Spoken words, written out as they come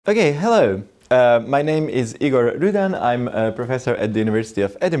Okay, hello. My name is Igor Rudan. I'm a professor at the University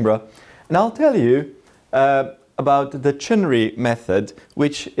of Edinburgh, and I'll tell you about the CHNRI method,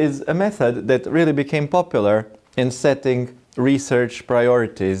 which is a method that really became popular in setting research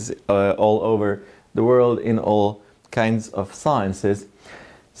priorities all over the world in all kinds of sciences.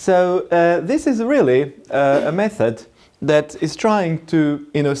 So this is really a method that is trying to,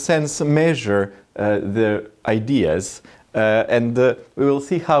 in a sense, measure the ideas. We will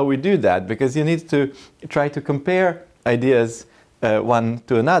see how we do that, because you need to try to compare ideas one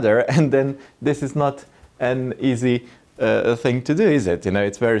to another, and then this is not an easy thing to do, is it? You know,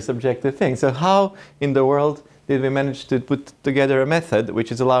 it's a very subjective thing. So how in the world did we manage to put together a method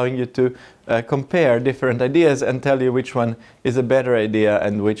which is allowing you to compare different ideas and tell you which one is a better idea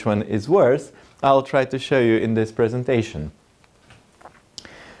and which one is worse? I'll try to show you in this presentation.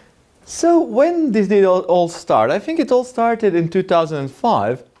 So when did it all start? I think it all started in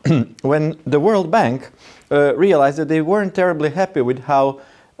 2005 when the World Bank realized that they weren't terribly happy with how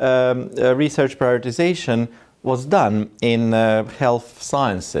research prioritization was done in health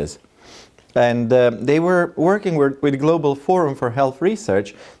sciences. And they were working with Global Forum for Health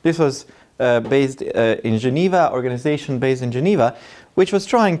Research. This was based in Geneva, organization based in Geneva, which was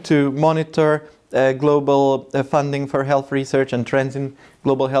trying to monitor global funding for health research and trends in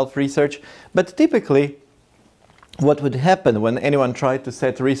global health research. But typically, what would happen when anyone tried to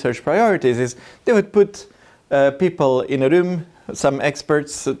set research priorities is they would put people in a room, some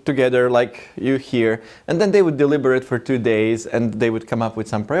experts together like you here, and then they would deliberate for 2 days and they would come up with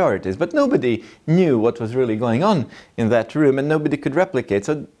some priorities. But nobody knew what was really going on in that room, and nobody could replicate.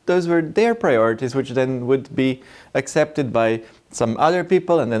 So those were their priorities, which then would be accepted by some other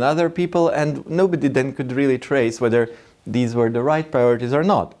people and then other people, and nobody then could really trace whether these were the right priorities or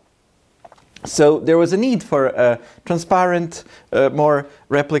not. So there was a need for a transparent, more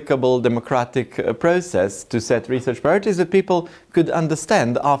replicable, democratic process to set research priorities that people could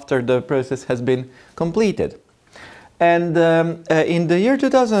understand after the process has been completed. And in the year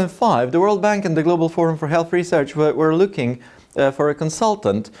 2005, the World Bank and the Global Forum for Health Research were looking for a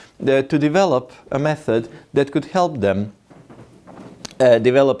consultant to develop a method that could help them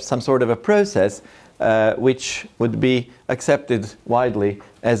develop some sort of a process which would be accepted widely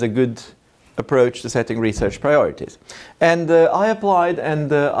as a good approach to setting research priorities. And I applied,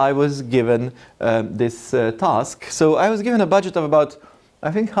 and I was given this task. So I was given a budget of about,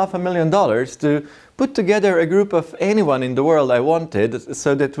 I think, $500,000 to put together a group of anyone in the world I wanted,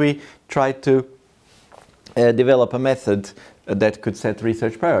 so that we tried to develop a method that could set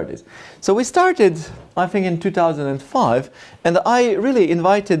research priorities. So we started, I think, in 2005, and I really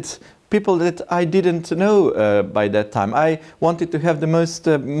invited people that I didn't know by that time. I wanted to have the most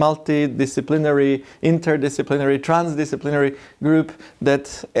multidisciplinary, interdisciplinary, transdisciplinary group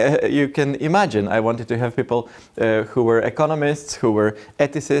that you can imagine. I wanted to have people who were economists, who were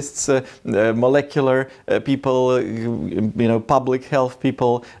ethicists, molecular people, you know, public health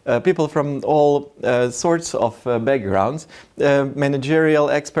people, people from all sorts of backgrounds, managerial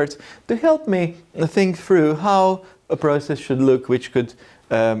experts, to help me think through how a process should look which could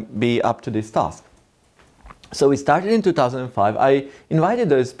be up to this task. So we started in 2005. I invited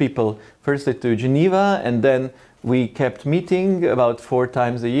those people firstly to Geneva, and then we kept meeting about 4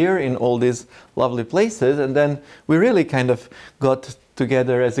 times a year in all these lovely places, and then we really kind of got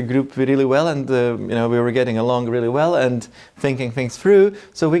together as a group really well, and you know, we were getting along really well and thinking things through.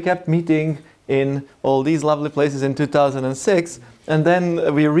 So we kept meeting in all these lovely places in 2006, and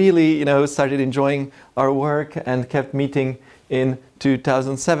then we really, you know, started enjoying our work and kept meeting in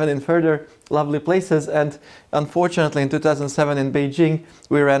 2007 in further lovely places. And unfortunately in 2007 in Beijing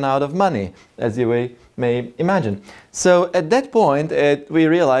we ran out of money, as you may imagine. So at that point we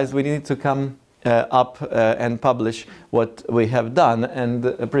realized we needed to come up and publish what we have done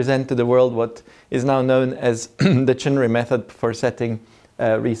and present to the world what is now known as the CHNRI method for setting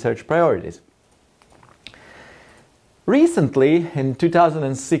research priorities. Recently, in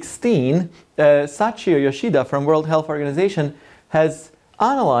 2016, Sachio Yoshida from World Health Organization has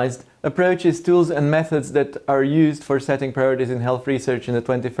analyzed approaches, tools and methods that are used for setting priorities in health research in the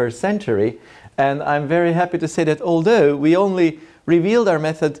 21st century. And I'm very happy to say that although we only revealed our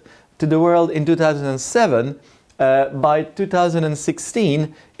method to the world in 2007, by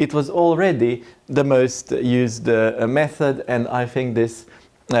 2016 it was already the most used method, and I think this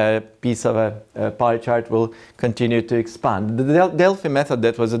piece of a pie chart will continue to expand. The Delphi method,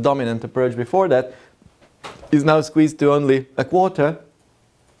 that was a dominant approach before that, is now squeezed to only a quarter.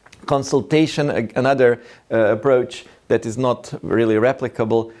 Consultation, another approach that is not really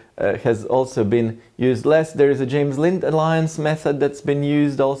replicable, has also been used less. There is a James Lind Alliance method that's been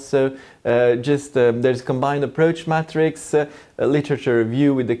used also. There's combined approach matrix, literature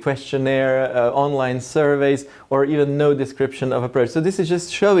review with the questionnaire, online surveys, or even no description of approach. So this is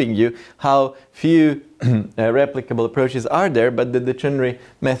just showing you how few replicable approaches are there, but the CHNRI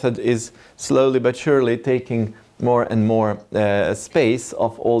method is slowly but surely taking more and more space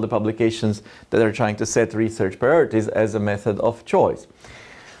of all the publications that are trying to set research priorities as a method of choice.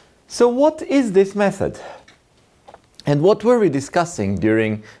 So what is this method? And what were we discussing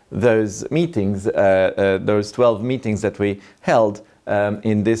during those meetings, those 12 meetings that we held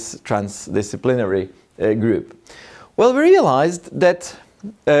in this transdisciplinary group? Well, we realized that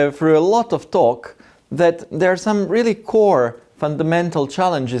through a lot of talk that there are some really core fundamental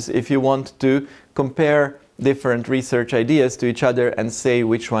challenges if you want to compare different research ideas to each other and say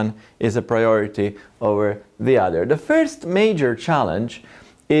which one is a priority over the other. The first major challenge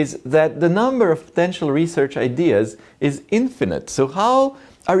is that the number of potential research ideas is infinite. So how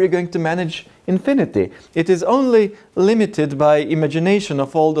are you going to manage infinity? It is only limited by imagination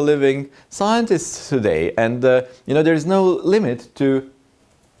of all the living scientists today, and there is no limit to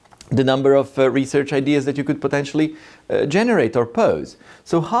the number of research ideas that you could potentially generate or pose.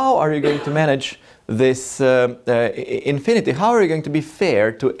 So how are you going to manage this infinity? How are you going to be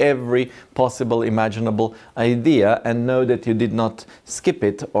fair to every possible imaginable idea and know that you did not skip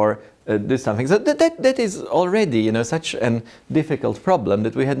it or do something? So that is already such a difficult problem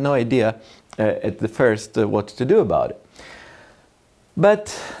that we had no idea at the first what to do about it.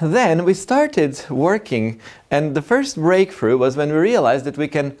 But then we started working, and the first breakthrough was when we realized that we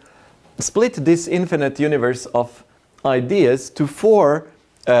can split this infinite universe of ideas to 4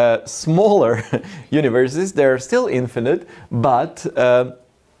 smaller universes. They are still infinite, but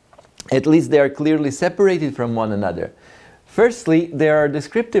at least they are clearly separated from one another. Firstly, there are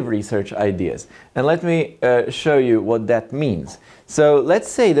descriptive research ideas, and let me show you what that means. So let's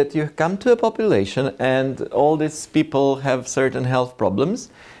say that you come to a population and all these people have certain health problems,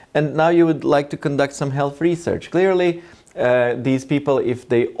 and now you would like to conduct some health research. Clearly, these people, if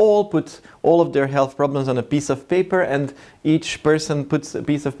they all put all of their health problems on a piece of paper and each person puts a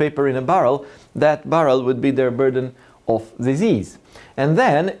piece of paper in a barrel, that barrel would be their burden of disease. And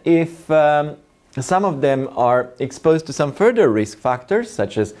then if some of them are exposed to some further risk factors,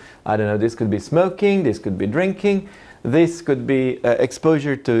 such as, I don't know, this could be smoking, this could be drinking, this could be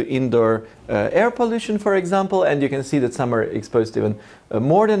exposure to indoor air pollution, for example, and you can see that some are exposed to even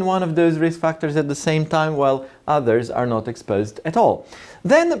more than one of those risk factors at the same time, while others are not exposed at all.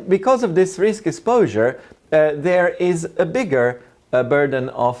 Then, because of this risk exposure, there is a bigger burden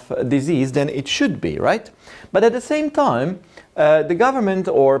of disease than it should be, right? But at the same time, the government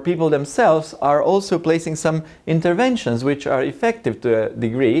or people themselves are also placing some interventions which are effective to a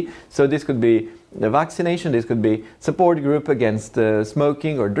degree. So this could be the vaccination, this could be support group against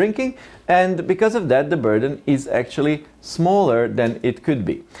smoking or drinking, and because of that the burden is actually smaller than it could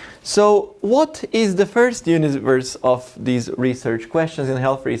be. So what is the first universe of these research questions in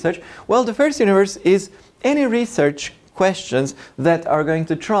health research? Well, the first universe is any research questions that are going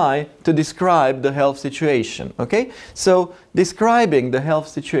to try to describe the health situation. Okay, so describing the health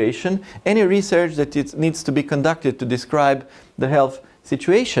situation, any research that it needs to be conducted to describe the health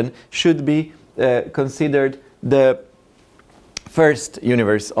situation should be considered the first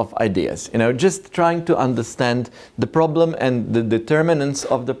universe of ideas. Just trying to understand the problem and the determinants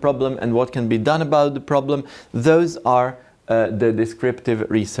of the problem and what can be done about the problem. Those are the descriptive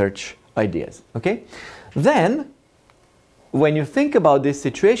research ideas. Okay, then when you think about this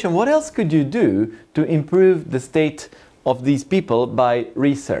situation, what else could you do to improve the state of these people by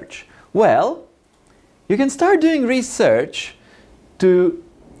research? Well, you can start doing research to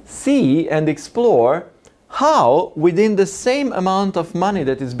see and explore how, within the same amount of money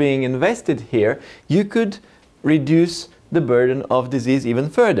that is being invested here, you could reduce the burden of disease even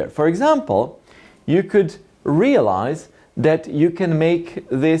further. For example, you could realize that you can make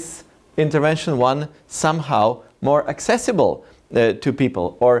this intervention one somehow more accessible to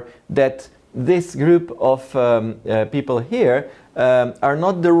people, or that this group of people here are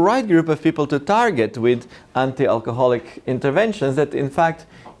not the right group of people to target with anti-alcoholic interventions, that in fact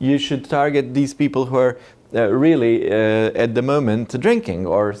you should target these people who are really at the moment drinking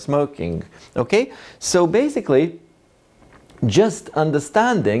or smoking. Okay, so basically just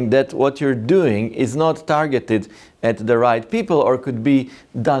understanding that what you're doing is not targeted at the right people or could be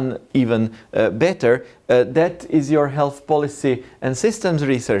done even better, that is your health policy and systems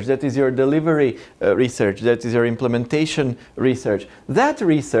research, that is your delivery research, that is your implementation research. That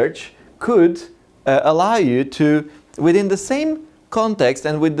research could allow you to, within the same context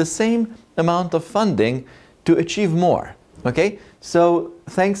and with the same amount of funding to achieve more. Okay? So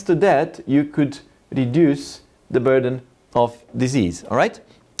thanks to that, you could reduce the burden of disease, all right?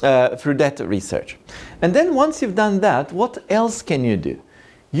 Through that research. And then once you've done that, what else can you do?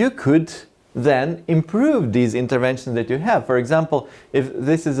 You could then improve these interventions that you have. For example, if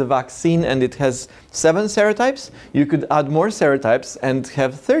this is a vaccine and it has 7 serotypes, you could add more serotypes and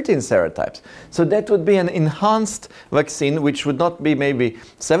have 13 serotypes. So that would be an enhanced vaccine which would not be maybe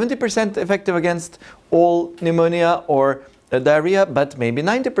 70% effective against all pneumonia or diarrhea, but maybe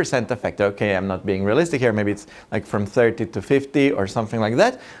 90% effective. Okay, I'm not being realistic here. Maybe it's like from 30 to 50 or something like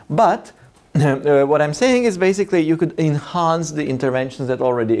that. But what I'm saying is basically you could enhance the interventions that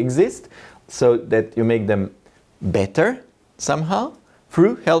already exist so that you make them better somehow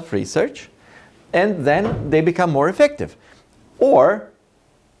through health research, and then they become more effective. Or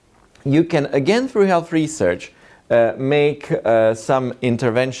you can, again through health research, make some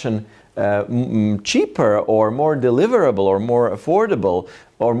intervention cheaper or more deliverable or more affordable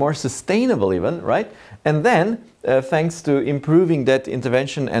or more sustainable even, right? And then thanks to improving that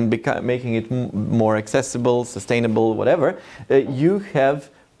intervention and making it more accessible, sustainable, whatever, you have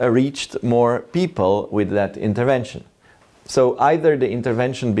reached more people with that intervention. So either the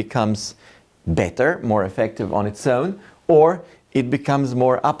intervention becomes better, more effective on its own, or it becomes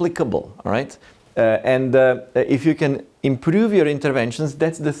more applicable, all right? If you can improve your interventions,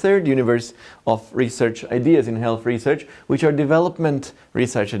 that's the third universe of research ideas in health research, which are development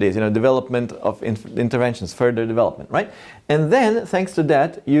research ideas, development of interventions, further development, right? And then, thanks to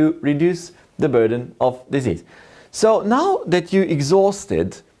that, you reduce the burden of disease. So now that you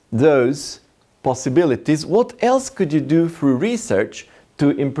exhausted those possibilities, what else could you do through research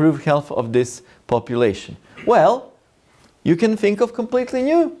to improve health of this population? Well, you can think of completely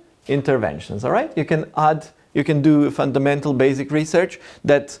new interventions, all right? You can do fundamental basic research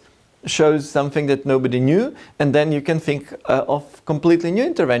that shows something that nobody knew, and then you can think of completely new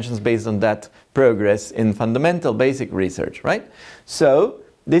interventions based on that progress in fundamental basic research, right? So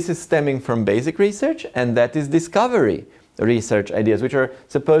this is stemming from basic research, and that is discovery research ideas, which are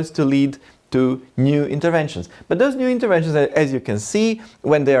supposed to lead to new interventions. But those new interventions, as you can see,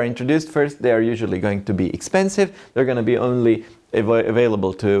 when they are introduced first, they are usually going to be expensive. They're going to be only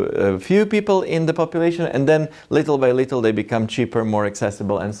available to a few people in the population, and then little by little they become cheaper, more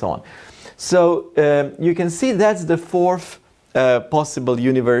accessible, and so on. So you can see that's the fourth possible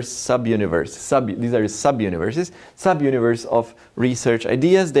universe, sub-universe. These are sub-universes, sub-universe of research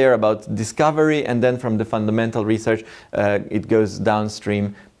ideas. They're about discovery, and then from the fundamental research it goes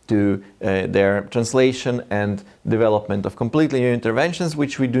downstream to their translation and development of completely new interventions,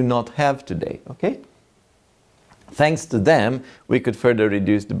 which we do not have today. Okay? Thanks to them, we could further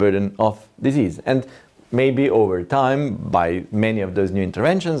reduce the burden of disease. And maybe over time, by many of those new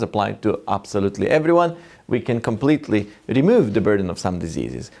interventions applied to absolutely everyone, we can completely remove the burden of some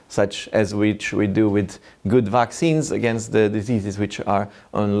diseases, such as which we do with good vaccines against the diseases which are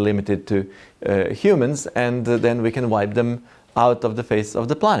only limited to humans, and then we can wipe them out of the face of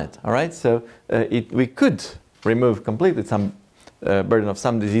the planet. All right, so we could remove completely some burden of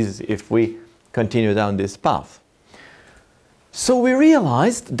some diseases if we continue down this path. So we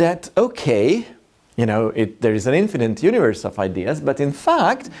realized that, okay, there is an infinite universe of ideas, but in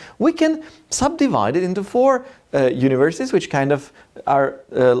fact, we can subdivide it into 4 universes, which kind of are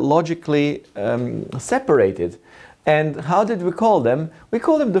logically separated. And how did we call them? We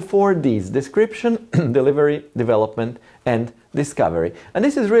call them the 4 Ds: description, delivery, development, and discovery. And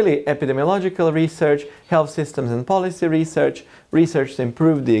this is really epidemiological research, health systems and policy research, research to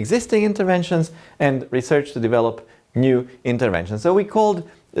improve the existing interventions, and research to develop new interventions. So we called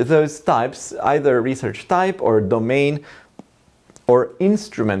those types either research type or domain or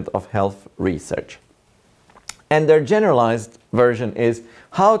instrument of health research. And their generalized version is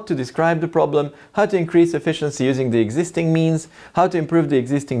how to describe the problem, how to increase efficiency using the existing means, how to improve the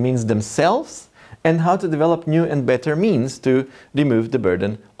existing means themselves, and how to develop new and better means to remove the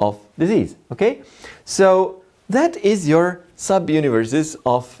burden of disease. Okay? So that is your sub-universes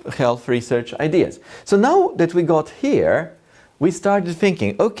of health research ideas. So now that we got here, we started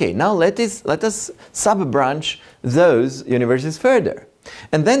thinking, okay, now let us sub-branch those universes further.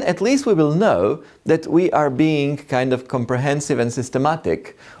 And then at least we will know that we are being kind of comprehensive and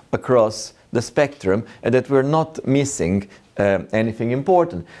systematic across the spectrum, and that we're not missing anything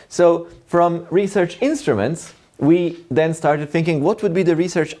important. So from research instruments, we then started thinking what would be the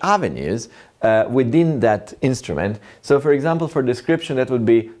research avenues within that instrument. So for example, for description, that would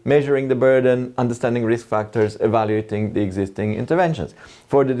be measuring the burden, understanding risk factors, evaluating the existing interventions.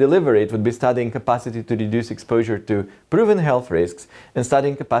 For the delivery, it would be studying capacity to reduce exposure to proven health risks and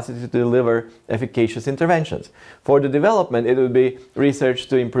studying capacity to deliver efficacious interventions. For the development, it would be research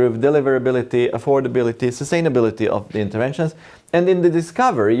to improve deliverability, affordability, sustainability of the interventions. And in the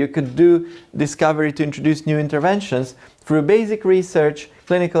discovery, you could do discovery to introduce new interventions through basic research,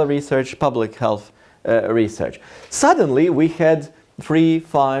 clinical research, public health research. Suddenly we had 3,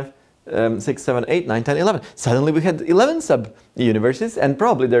 5, 6, 7, 8, 9, 10, 11. Suddenly we had 11 sub-universes, and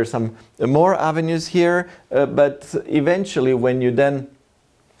probably there are some more avenues here, but eventually when you then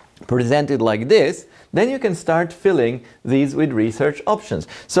present it like this, then you can start filling these with research options.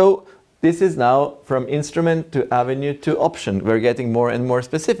 So this is now from instrument to avenue to option. We're getting more and more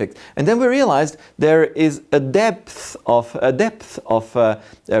specific. And then we realized there is a depth of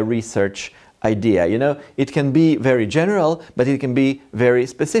research idea. You know, it can be very general, but it can be very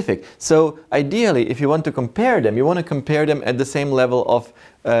specific. So ideally, if you want to compare them, you want to compare them at the same level of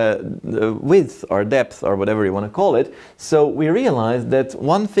width or depth or whatever you want to call it. So we realized that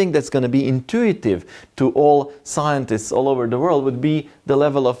one thing that's going to be intuitive to all scientists all over the world would be the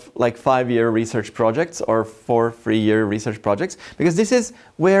level of like 5-year research projects or 4 3-year research projects, because this is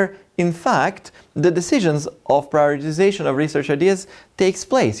where in fact the decisions of prioritization of research ideas takes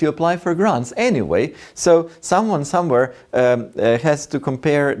place. You apply for grants anyway, so someone somewhere has to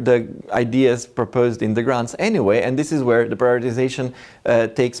compare the ideas proposed in the grants anyway, and this is where the prioritization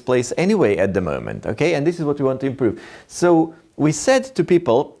takes place anyway at the moment, okay? And this is what we want to improve. So we said to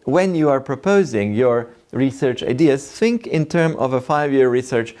people, when you are proposing your research ideas, think in terms of a 5-year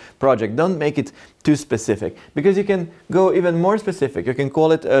research project. Don't make it too specific, because you can go even more specific. You can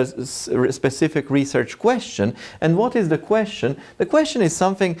call it a specific research question. And what is the question? The question is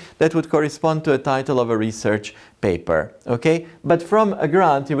something that would correspond to a title of a research paper, okay? But from a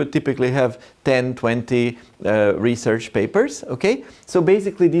grant, you would typically have 10, 20 research papers, okay? So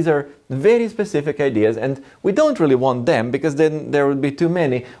basically, these are very specific ideas, and we don't really want them, because then there would be too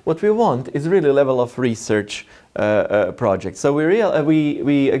many. What we want is really a level of research project. So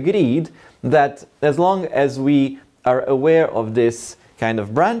we agreed that as long as we are aware of this kind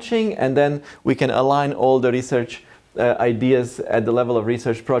of branching, and then we can align all the research ideas at the level of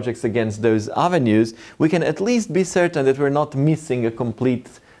research projects against those avenues, we can at least be certain that we're not missing a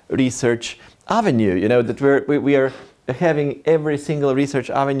complete research avenue, you know, that we are having every single research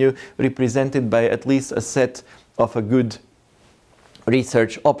avenue represented by at least a set of a good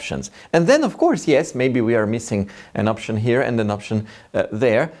research options. And then, of course, yes, maybe we are missing an option here and an option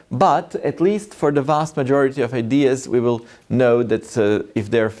there, but at least for the vast majority of ideas, we will know that if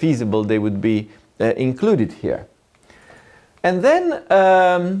they're feasible, they would be included here. And then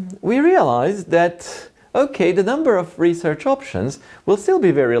we realized that, okay, the number of research options will still be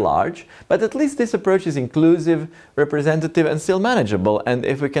very large, but at least this approach is inclusive, representative, and still manageable. And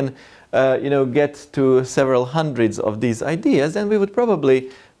if we can you know, get to several hundreds of these ideas, then we would probably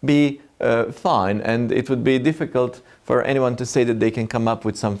be fine, and it would be difficult for anyone to say that they can come up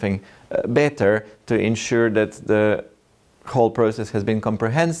with something better to ensure that the whole process has been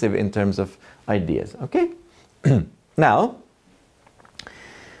comprehensive in terms of ideas, okay? Now,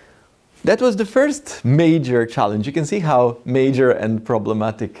 that was the first major challenge. You can see how major and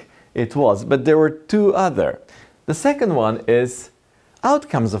problematic it was, but there were 2 other. The second one is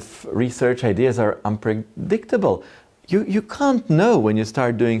outcomes of research ideas are unpredictable. You can't know when you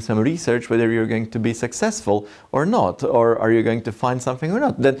start doing some research whether you're going to be successful or not, or are you going to find something or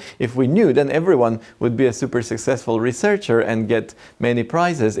not. Then if we knew, then everyone would be a super successful researcher and get many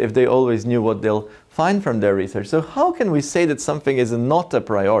prizes if they always knew what they'll find from their research. So how can we say that something is not a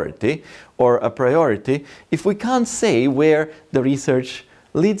priority or a priority if we can't say where the research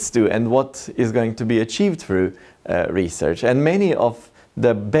leads to and what is going to be achieved through research? And many of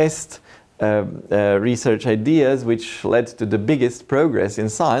the best research ideas which led to the biggest progress in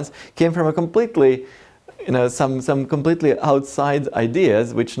science came from a completely, you know, some completely outside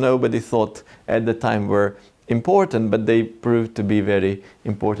ideas which nobody thought at the time were important, but they proved to be very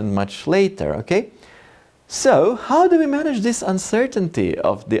important much later, okay? So how do we manage this uncertainty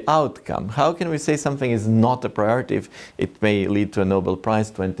of the outcome? How can we say something is not a priority if it may lead to a Nobel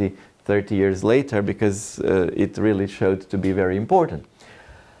Prize 20, 30 years later because it really showed to be very important?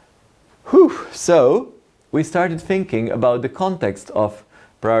 Whew. So we started thinking about the context of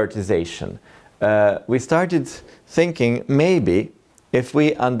prioritization. We started thinking maybe if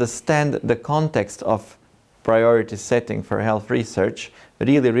we understand the context of priority setting for health research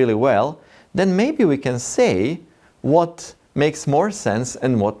really, really well, then maybe we can say what makes more sense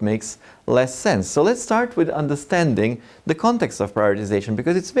and what makes less sense. So let's start with understanding the context of prioritization,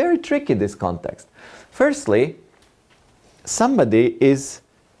 because it's very tricky, this context. Firstly, somebody is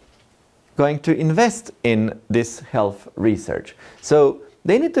going to invest in this health research. So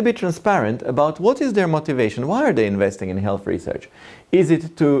they need to be transparent about what is their motivation. Why are they investing in health research? Is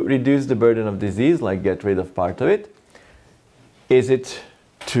it to reduce the burden of disease, like get rid of part of it? Is it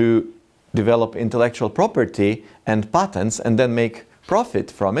to develop intellectual property and patents and then make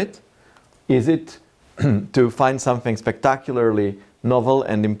profit from it? Is it to find something spectacularly novel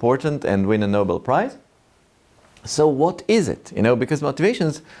and important and win a Nobel Prize? So what is it? You know, because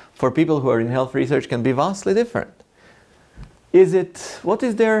motivations for people who are in health research can be vastly different. What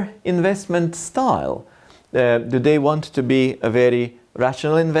is their investment style? Do they want to be a very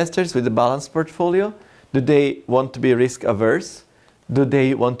rational investors with a balanced portfolio? Do they want to be risk averse? Do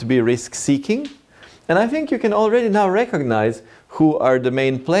they want to be risk seeking? And I think you can already now recognize who are the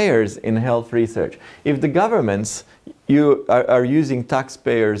main players in health research. If the governments are using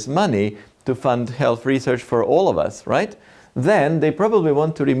taxpayers' money to fund health research for all of us, right? Then they probably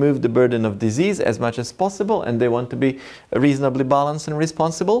want to remove the burden of disease as much as possible, and they want to be reasonably balanced and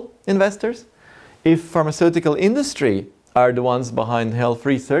responsible investors. If pharmaceutical industry are the ones behind health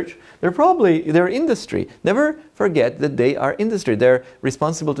research, they're industry. Never forget that they are industry. They're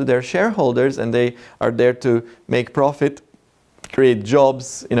responsible to their shareholders, and they are there to make profit, create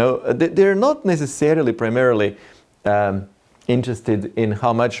jobs. You know, they're not necessarily primarily interested in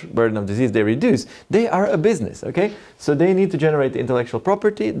how much burden of disease they reduce. They are a business, okay? So they need to generate intellectual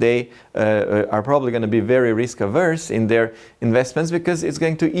property. They are probably going to be very risk averse in their investments because it's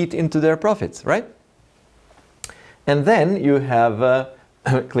going to eat into their profits, right? And then you have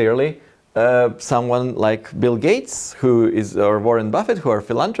clearly someone like Bill Gates, or Warren Buffett, who are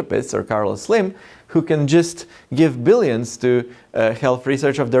philanthropists, or Carlos Slim, who can just give billions to health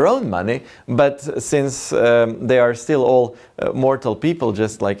research of their own money. But since they are still all mortal people,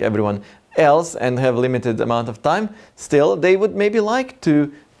 just like everyone else, and have limited amount of time, still they would maybe like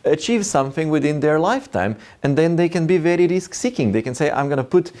to achieve something within their lifetime, and then they can be very risk-seeking. They can say, I'm going to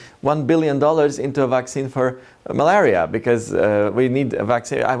put $1 billion into a vaccine for malaria because we need a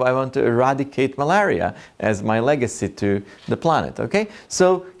vaccine. I want to eradicate malaria as my legacy to the planet, okay?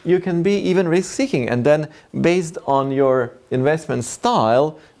 So you can be even risk-seeking, and then based on your investment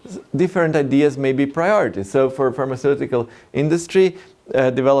style, different ideas may be priorities. So for pharmaceutical industry,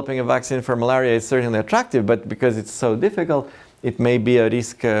 developing a vaccine for malaria is certainly attractive, but because it's so difficult, it may be a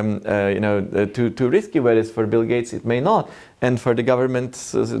risk, too risky, whereas for Bill Gates it may not. And for the government,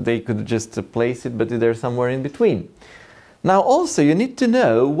 they could just place it, but they're somewhere in between. Now also you need to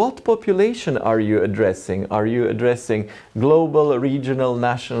know what population are you addressing. Are you addressing global, regional,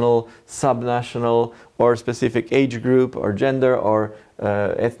 national, subnational, or specific age group, or gender, or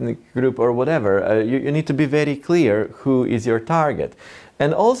ethnic group, or whatever? You need to be very clear who is your target.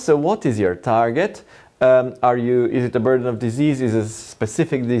 And also, what is your target? Is it a burden of disease? Is it a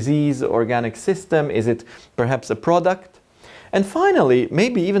specific disease, organic system? Is it perhaps a product? And finally,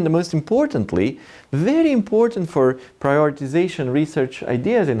 maybe even the most importantly, very important for prioritization research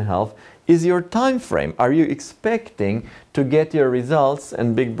ideas in health, is your time frame. Are you expecting to get your results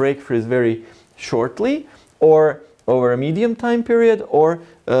and big breakthroughs very shortly, or over a medium time period, or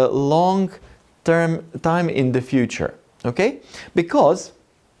a long term time in the future? Okay? Because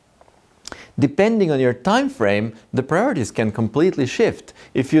depending on your time frame, the priorities can completely shift.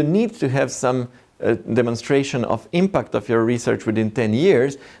 If you need to have some demonstration of impact of your research within 10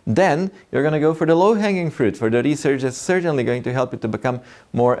 years, then you're going to go for the low-hanging fruit, for the research that's certainly going to help you to become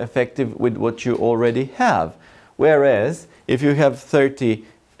more effective with what you already have. Whereas, if you have 30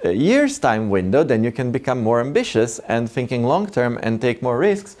 years time window, then you can become more ambitious and thinking long-term and take more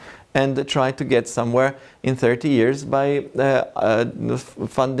risks, and try to get somewhere in 30 years by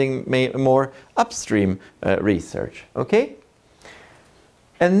funding more upstream research. Okay?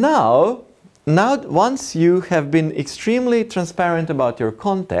 And now, once you have been extremely transparent about your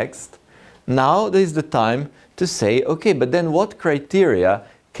context, now is the time to say, okay, but then what criteria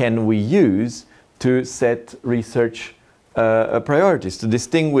can we use to set research priorities, to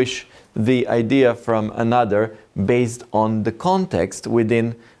distinguish the idea from another based on the context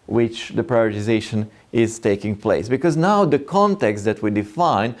within which the prioritization is taking place? Because now the context that we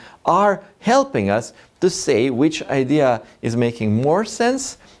define are helping us to say which idea is making more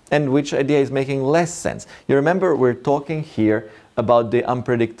sense and which idea is making less sense. You remember we're talking here about the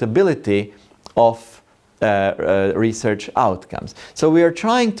unpredictability of research outcomes. So we are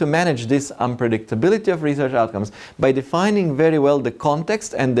trying to manage this unpredictability of research outcomes by defining very well the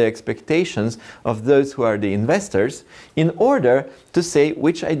context and the expectations of those who are the investors in order to say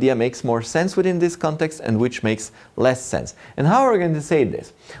which idea makes more sense within this context and which makes less sense. And how are we going to say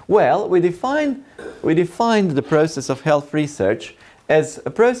this? Well, we defined the process of health research as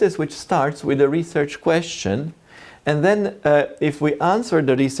a process which starts with a research question, and then if we answer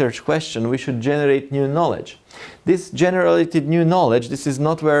the research question, we should generate new knowledge. This generated new knowledge, this is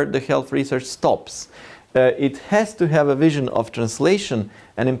not where the health research stops. It has to have a vision of translation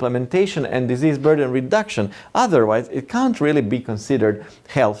and implementation and disease burden reduction. Otherwise, it can't really be considered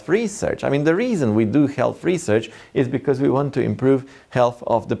health research. I mean, the reason we do health research is because we want to improve health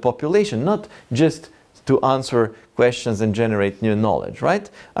of the population, not just to answer questions and generate new knowledge, right?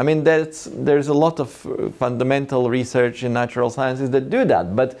 I mean, there's a lot of fundamental research in natural sciences that do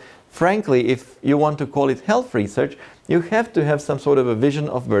that, but frankly, if you want to call it health research, you have to have some sort of a vision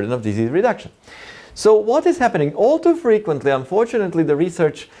of burden of disease reduction. So what is happening? All too frequently, unfortunately, the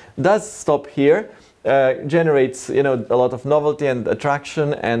research does stop here, generates a lot of novelty and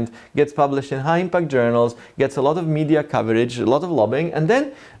attraction and gets published in high-impact journals, gets a lot of media coverage, a lot of lobbying, and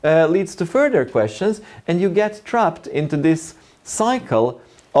then leads to further questions, and you get trapped into this cycle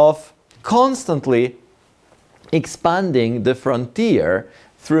of constantly expanding the frontier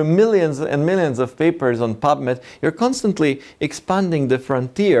through millions and millions of papers on PubMed. You're constantly expanding the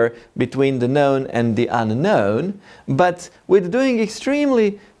frontier between the known and the unknown, but with doing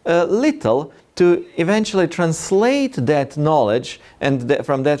extremely little to eventually translate that knowledge and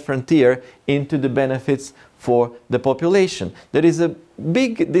from that frontier into the benefits for the population. There is a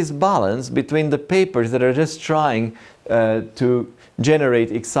big disbalance between the papers that are just trying to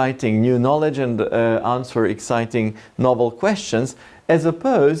generate exciting new knowledge and answer exciting novel questions, as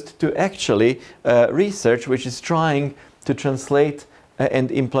opposed to actually research which is trying to translate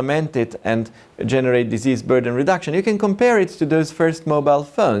and implement it and generate disease burden reduction. You can compare it to those first mobile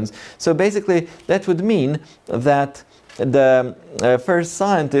phones. So basically that would mean that the first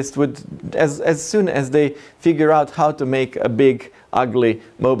scientists would, as soon as they figure out how to make a big ugly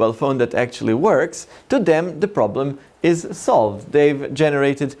mobile phone that actually works, to them the problem is solved. They've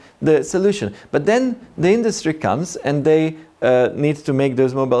generated the solution. But then the industry comes and they need to make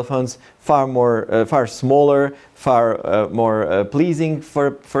those mobile phones far smaller, far more pleasing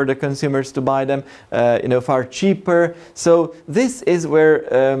for the consumers to buy them, far cheaper. So this is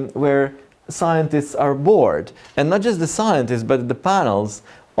where scientists are bored, and not just the scientists, but the panels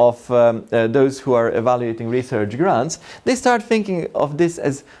of those who are evaluating research grants. They start thinking of this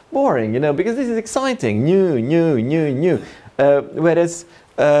as boring, because this is exciting, new. Whereas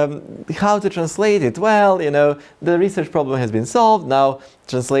how to translate it? Well, the research problem has been solved. Now,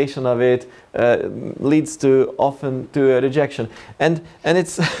 translation of it leads often to a rejection, and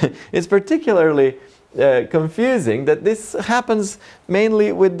it's it's particularly confusing that this happens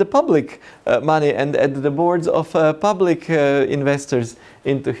mainly with the public money and at the boards of public investors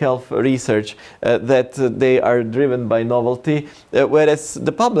into health research, that they are driven by novelty, whereas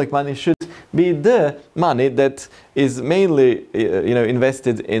the public money should be the money that is mainly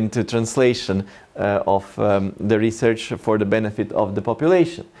invested into translation of the research for the benefit of the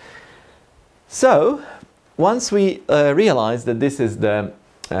population. So once we realize that this is the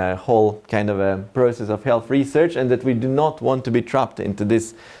whole kind of a process of health research and that we do not want to be trapped into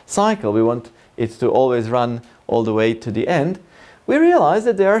this cycle, we want it to always run all the way to the end, we realize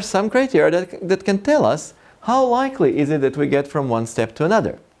that there are some criteria that can tell us how likely is it that we get from one step to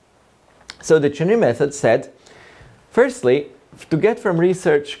another. So the CHNRI method said, firstly, to get from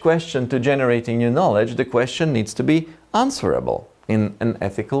research question to generating new knowledge, the question needs to be answerable in an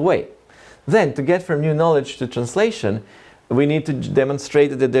ethical way. Then, to get from new knowledge to translation, we need to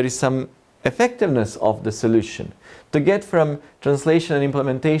demonstrate that there is some effectiveness of the solution. To get from translation and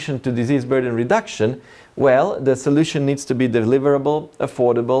implementation to disease burden reduction, well, the solution needs to be deliverable,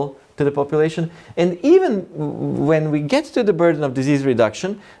 affordable to the population. And even when we get to the burden of disease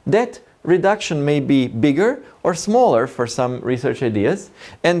reduction, that reduction may be bigger or smaller for some research ideas.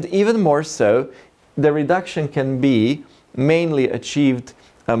 And even more so, the reduction can be mainly achieved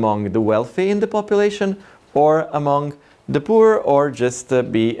among the wealthy in the population or among the poor, or just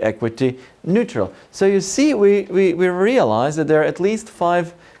be equity neutral. So you see, we realize that there are at least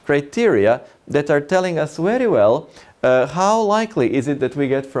 5 criteria that are telling us very well how likely is it that we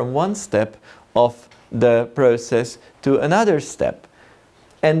get from one step of the process to another step.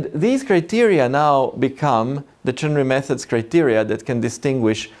 And these criteria now become the CHNRI method's criteria that can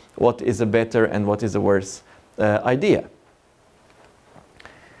distinguish what is a better and what is a worse idea.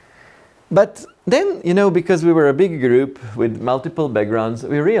 But then, you know, because we were a big group with multiple backgrounds,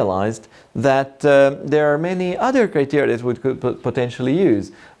 we realized that there are many other criteria that we could potentially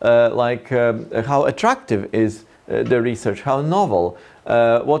use, like how attractive is the research, how novel,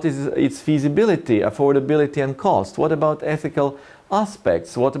 what is its feasibility, affordability and cost, what about ethical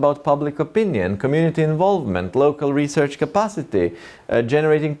aspects, what about public opinion, community involvement, local research capacity,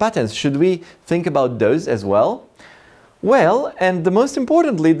 generating patents. Should we think about those as well? Well, and the most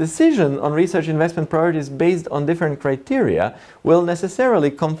importantly, decision on research investment priorities based on different criteria will necessarily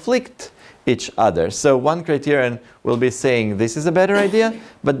conflict each other. So one criterion will be saying this is a better idea,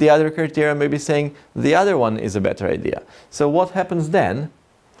 but the other criterion may be saying the other one is a better idea. So what happens then?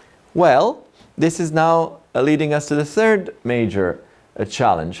 Well, this is now leading us to the third major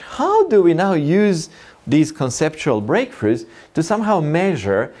challenge. How do we now use these conceptual breakthroughs to somehow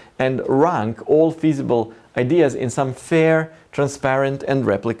measure and rank all feasible ideas in some fair, transparent and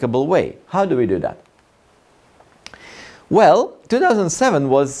replicable way? How do we do that? Well, 2007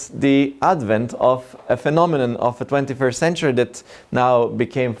 was the advent of a phenomenon of the 21st century that now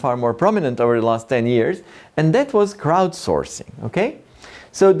became far more prominent over the last 10 years, and that was crowdsourcing, okay?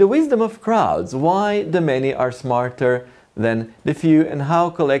 So the wisdom of crowds, why the many are smarter than the few, and how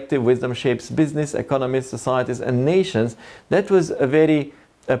collective wisdom shapes business, economies, societies and nations. That was a very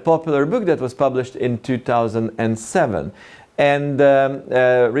popular book that was published in 2007 and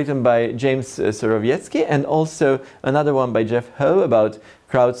written by James Surowiecki, and also another one by Jeff Ho about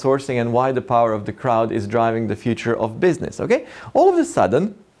crowdsourcing and why the power of the crowd is driving the future of business. Okay, all of a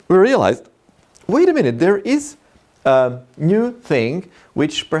sudden we realized, wait a minute, there is a new thing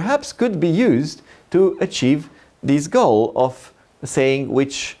which perhaps could be used to achieve this goal of saying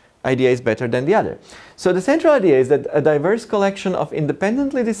which idea is better than the other. So the central idea is that a diverse collection of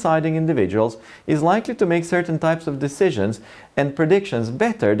independently deciding individuals is likely to make certain types of decisions and predictions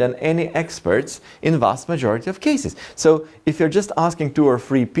better than any experts in vast majority of cases. So if you're just asking 2 or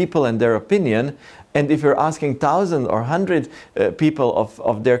 3 people and their opinion, and if you're asking 1,000 or 100 people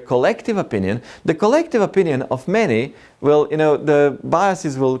of their collective opinion, the collective opinion of many will, you know, the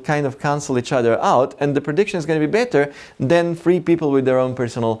biases will kind of cancel each other out, and the prediction is going to be better than 3 people with their own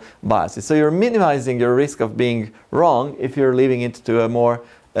personal biases. So you're minimizing your risk of being wrong if you're leaving it to more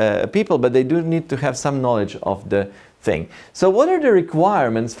people, but they do need to have some knowledge of the thing. So what are the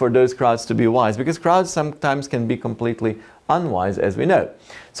requirements for those crowds to be wise? Because crowds sometimes can be completely unwise, as we know.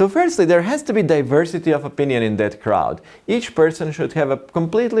 So firstly, there has to be diversity of opinion in that crowd. Each person should have a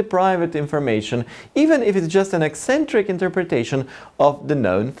completely private information, even if it's just an eccentric interpretation of the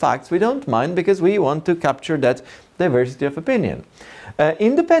known facts. We don't mind, because we want to capture that diversity of opinion.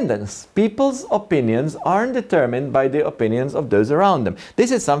 Independence. People's opinions aren't determined by the opinions of those around them. This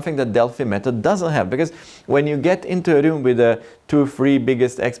is something that Delphi method doesn't have, because when you get into a room with the 2 or 3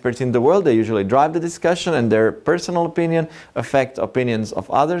 biggest experts in the world, they usually drive the discussion, and their personal opinion affect opinions of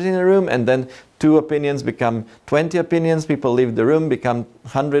others in the room, and then 2 opinions become 20 opinions, people leave the room, become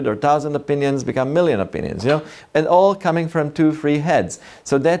 100 or 1,000 opinions, become million opinions, you know, and all coming from 2 or 3 heads.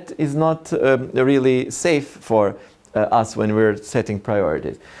 So that is not really safe for us when we're setting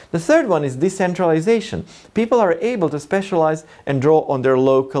priorities. The third one is decentralization. People are able to specialize and draw on their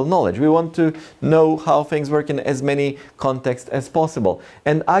local knowledge. We want to know how things work in as many contexts as possible.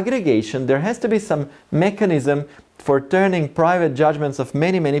 And aggregation, there has to be some mechanism for turning private judgments of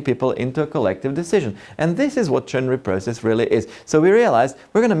many, many people into a collective decision. And this is what CHNRI process really is. So we realized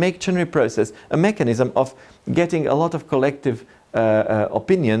we're going to make CHNRI process a mechanism of getting a lot of collective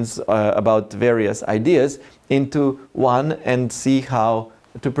opinions about various ideas into one and see how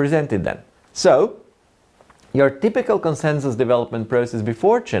to present it then. So your typical consensus development process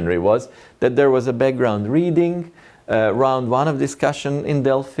before CHNRI was that there was a background reading, round 1 of discussion in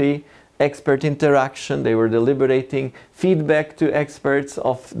Delphi, expert interaction, they were deliberating, feedback to experts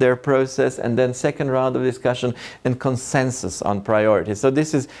of their process, and then second round of discussion and consensus on priorities. So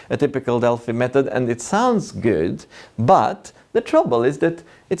this is a typical Delphi method, and it sounds good, but the trouble is that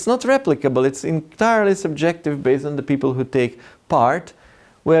it's not replicable. It's entirely subjective based on the people who take part,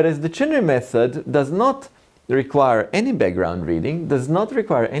 whereas the CHNRI method does not require any background reading, does not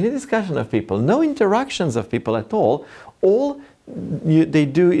require any discussion of people, no interactions of people at all. All they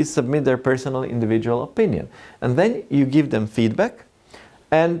do is submit their personal individual opinion, and then you give them feedback,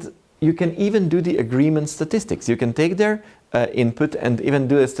 and you can even do the agreement statistics. You can take their input and even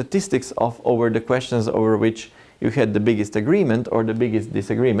do a statistics of over the questions over which you had the biggest agreement or the biggest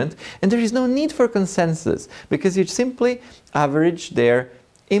disagreement, and there is no need for consensus, because you simply average their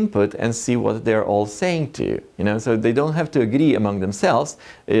input and see what they're all saying to you. You know, so they don't have to agree among themselves,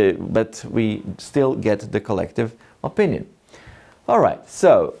 but we still get the collective opinion. All right,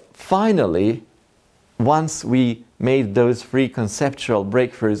 so finally, once we made those 3 conceptual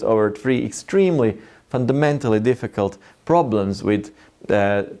breakthroughs over 3 extremely fundamentally difficult problems with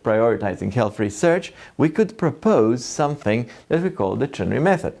prioritizing health research, we could propose something that we call the CHNRI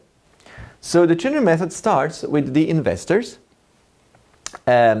method. So the CHNRI method starts with the investors.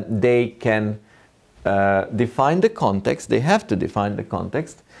 They can define the context, they have to define the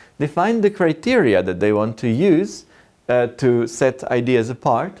context, define the criteria that they want to use to set ideas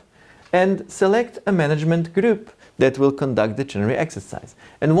apart, and select a management group that will conduct the CHNRI exercise.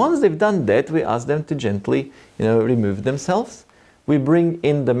 And once they've done that, we ask them to gently, remove themselves. We bring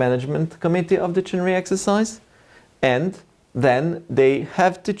in the management committee of the CHNRI exercise, and then they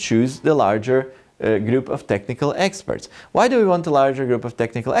have to choose the larger group of technical experts. Why do we want a larger group of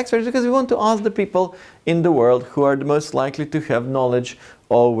technical experts? Because we want to ask the people in the world who are the most likely to have knowledge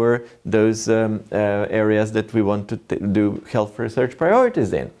over those areas that we want to do health research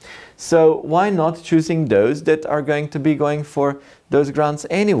priorities in. So why not choosing those that are going to be going for those grants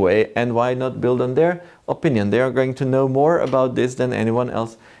anyway, and why not build on their opinion? They are going to know more about this than anyone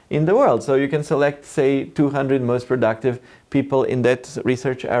else in the world. So you can select, say, 200 most productive people in that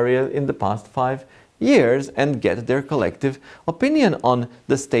research area in the past 5 years and get their collective opinion on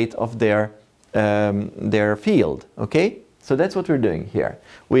the state of their field. Okay? So that's what we're doing here.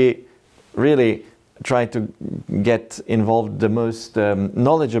 We really try to get involved the most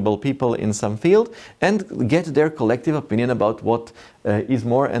knowledgeable people in some field and get their collective opinion about what is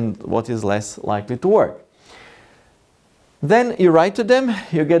more and what is less likely to work. Then you write to them,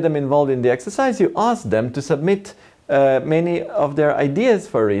 you get them involved in the exercise, you ask them to submit many of their ideas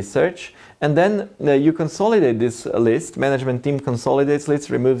for research, and then you consolidate this list. Management team consolidates lists,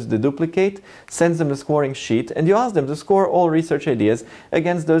 removes the duplicate, sends them the scoring sheet, and you ask them to score all research ideas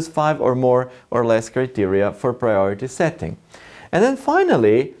against those 5 or more or less criteria for priority setting. And then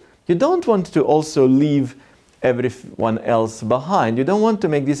finally, you don't want to also leave everyone else behind. You don't want to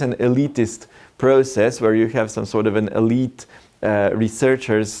make this an elitist process where you have some sort of an elite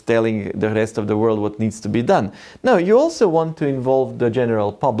researchers telling the rest of the world what needs to be done. No, you also want to involve the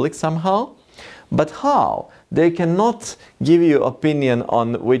general public somehow, but how? They cannot give you opinion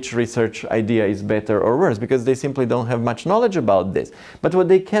on which research idea is better or worse, because they simply don't have much knowledge about this. But what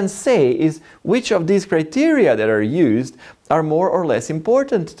they can say is which of these criteria that are used are more or less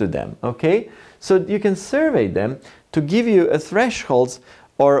important to them, okay? So you can survey them to give you a thresholds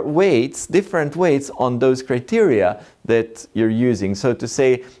or weights, different weights on those criteria that you're using. So to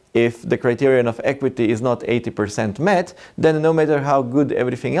say, if the criterion of equity is not 80% met, then no matter how good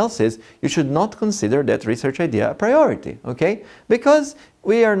everything else is, you should not consider that research idea a priority, okay? Because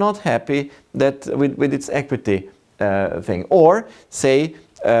we are not happy that with its equity thing. Or say,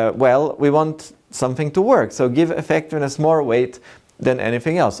 well, we want something to work, so give effectiveness more weight than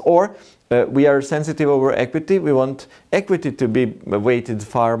anything else. Or we are sensitive over equity, we want equity to be weighted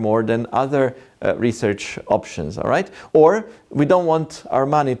far more than other research options, all right? Or we don't want our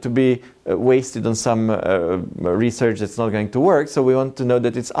money to be wasted on some research that's not going to work, so we want to know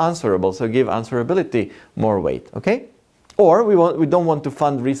that it's answerable, so give answerability more weight, okay? Or we don't want to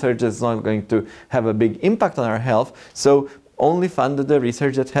fund research that's not going to have a big impact on our health, so only fund the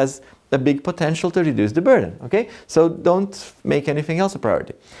research that has a big potential to reduce the burden, okay? So don't make anything else a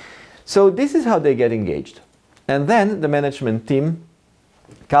priority. So this is how they get engaged. And then the management team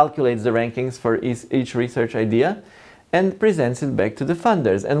calculates the rankings for each research idea and presents it back to the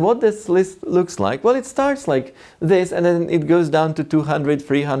funders. And what this list looks like, well, it starts like this, and then it goes down to 200,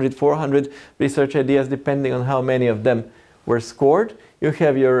 300, 400 research ideas, depending on how many of them were scored. You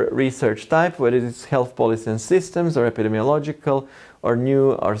have your research type, whether it's health policy and systems, or epidemiological, or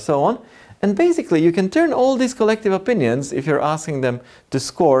new, or so on. And basically, you can turn all these collective opinions, if you're asking them to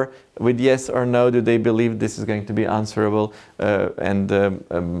score with yes or no, do they believe this is going to be answerable, and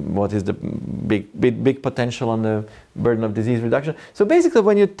what is the big potential on the burden of disease reduction. So basically,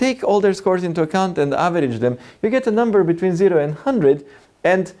 when you take all their scores into account and average them, you get a number between 0 and 100,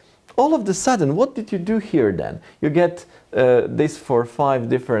 and all of a sudden, what did you do here then? You get this for 5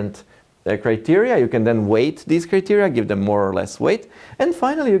 different criteria. You can then weight these criteria, give them more or less weight, and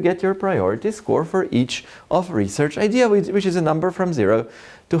finally you get your priority score for each of research idea, which is a number from 0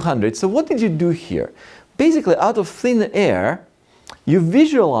 to 100. So what did you do here? Basically, out of thin air, you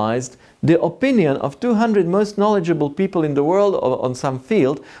visualized the opinion of 200 most knowledgeable people in the world on some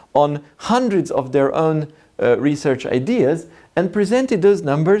field on hundreds of their own research ideas, and presented those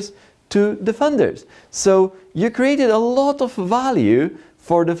numbers to the funders. So you created a lot of value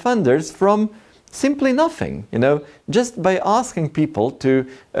for the funders from simply nothing, just by asking people to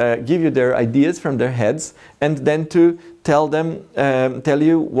give you their ideas from their heads, and then to tell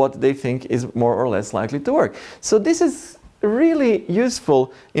you what they think is more or less likely to work. So this is really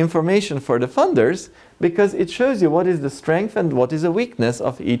useful information for the funders, because it shows you what is the strength and what is the weakness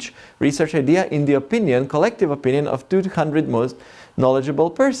of each research idea in the opinion, collective opinion of 200 most knowledgeable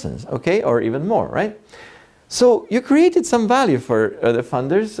persons, okay, or even more, right? So you created some value for the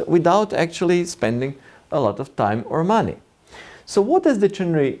funders without actually spending a lot of time or money. So what does the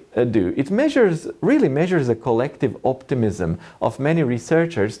CHNRI do? It really measures the collective optimism of many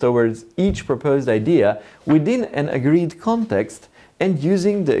researchers towards each proposed idea within an agreed context and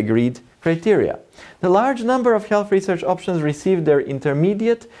using the agreed criteria. The large number of health research options receive their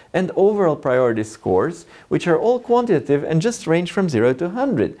intermediate and overall priority scores, which are all quantitative and just range from 0 to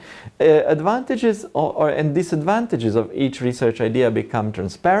 100. Advantages and disadvantages of each research idea become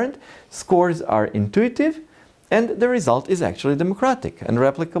transparent, scores are intuitive, and the result is actually democratic and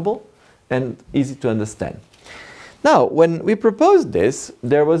replicable and easy to understand. Now, when we proposed this,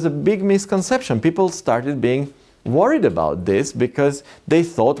 there was a big misconception. People started being worried about this because they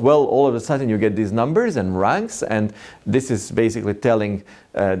thought, well, all of a sudden you get these numbers and ranks, and this is basically telling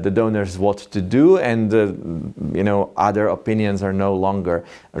the donors what to do, and you know, other opinions are no longer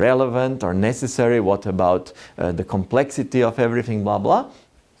relevant or necessary. What about the complexity of everything, blah blah.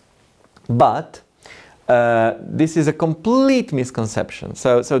 But this is a complete misconception.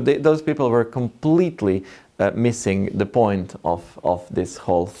 So those people were completely missing the point of this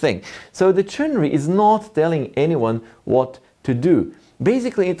whole thing. So the CHNRI is not telling anyone what to do.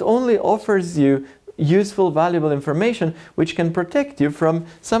 Basically, it only offers you useful, valuable information which can protect you from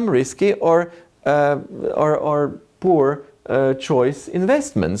some risky or poor choice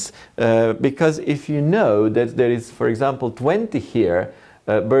investments. Because if you know that there is, for example, 20 here,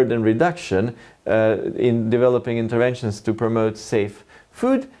 burden reduction in developing interventions to promote safe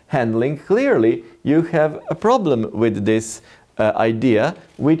food handling, clearly you have a problem with this idea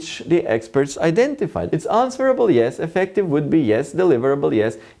which the experts identified. It's answerable, yes. Effective would be yes. Deliverable,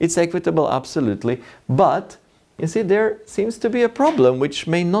 yes. It's equitable, absolutely. But you see, there seems to be a problem which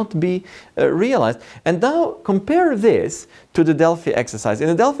may not be realized. And now compare this to the Delphi exercise. In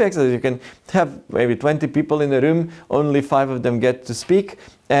the Delphi exercise, you can have maybe 20 people in the room, only 5 of them get to speak,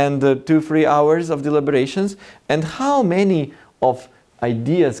 and 2-3 hours of deliberations. And how many of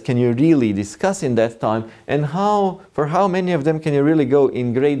ideas can you really discuss in that time, and for how many of them can you really go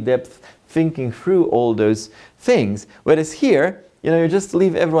in great depth thinking through all those things? Whereas here, you know, you just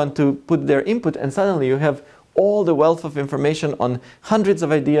leave everyone to put their input, and suddenly you have all the wealth of information on hundreds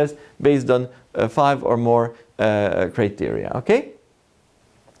of ideas based on 5 or more criteria, okay?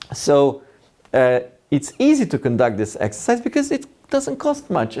 So it's easy to conduct this exercise because it doesn't cost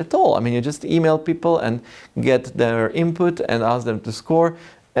much at all. I mean, you just email people and get their input and ask them to score,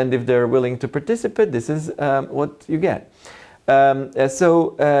 and if they're willing to participate, this is what you get.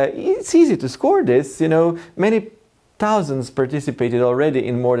 It's easy to score this. You know, many thousands participated already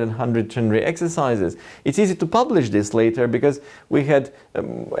in more than 100 CHNRI exercises. It's easy to publish this later because we had,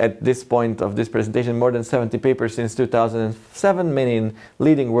 at this point of this presentation, more than 70 papers since 2007, many in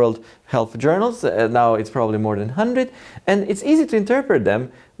leading world health journals. Now it's probably more than 100. And it's easy to interpret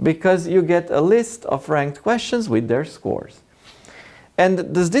them because you get a list of ranked questions with their scores.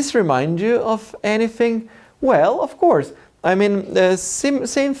 And does this remind you of anything? Well, of course. I mean, the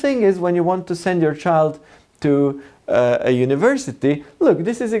same thing is when you want to send your child to a university. Look,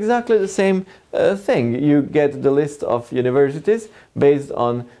 this is exactly the same thing. You get the list of universities based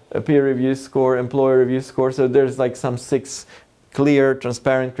on a peer review score, employer review score. So there's like some 6 clear,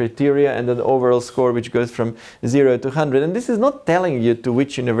 transparent criteria, and an overall score which goes from 0 to 100. And this is not telling you to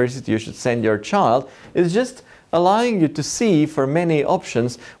which university you should send your child. It's just allowing you to see for many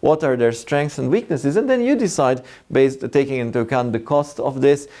options what are their strengths and weaknesses, and then you decide, based taking into account the cost of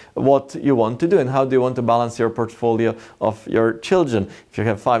this, what you want to do and how do you want to balance your portfolio of your children. If you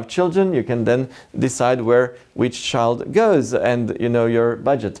have 5 children, you can then decide which child goes, and you know your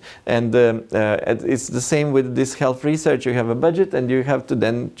budget. And it's the same with this health research. You have a budget and you have to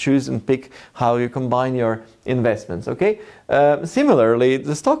then choose and pick how you combine your investments, okay? Similarly,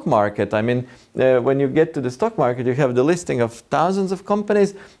 the stock market. I mean, when you get to the stock market, you have the listing of thousands of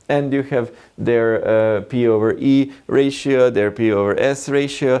companies, and you have their P over E ratio, their P over S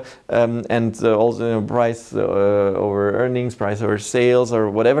ratio, and also price over earnings, price over sales, or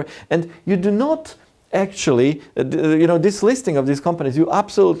whatever. And you do not actually, you know, this listing of these companies, you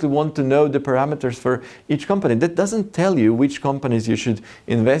absolutely want to know the parameters for each company. That doesn't tell you which companies you should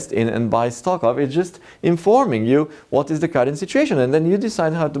invest in and buy stock of. It's just informing you what is the current situation, and then you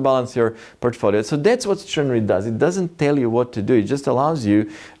decide how to balance your portfolio. So that's what CHNRI does. It doesn't tell you what to do. It just allows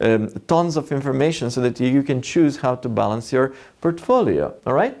you tons of information so that you can choose how to balance your portfolio.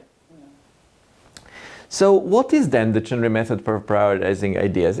 All right? So what is then the CHNRI method for prioritizing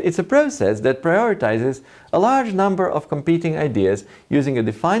ideas? It's a process that prioritizes a large number of competing ideas using a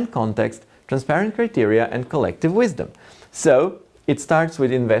defined context, transparent criteria, and collective wisdom. So it starts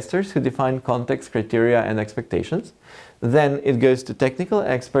with investors who define context, criteria, and expectations. Then it goes to technical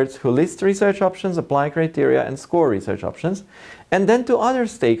experts who list research options, apply criteria, and score research options. And then to other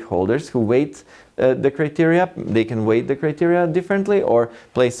stakeholders who weight the criteria. They can weight the criteria differently or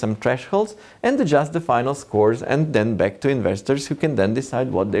place some thresholds and adjust the final scores, and then back to investors who can then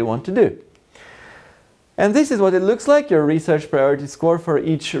decide what they want to do. And this is what it looks like. Your research priority score for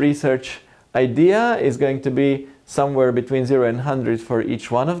each research idea is going to be somewhere between 0 and 100 for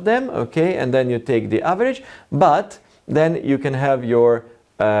each one of them, okay? And then you take the average, but then you can have your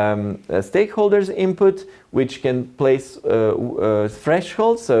stakeholders input, which can place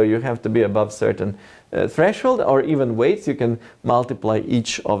thresholds, so you have to be above certain threshold, or even weights. You can multiply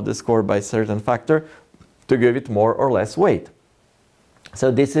each of the score by a certain factor to give it more or less weight. So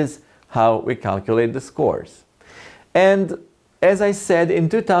this is how we calculate the scores. And as I said, in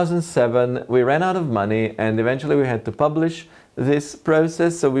 2007 we ran out of money, and eventually we had to publish this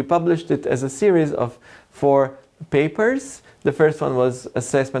process. So we published it as a series of 4 papers. The first one was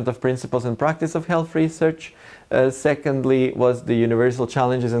Assessment of Principles and Practice of Health Research. Secondly was the Universal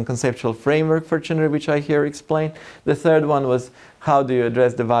Challenges and Conceptual Framework for CHNRI, which I here explained. The third one was How do you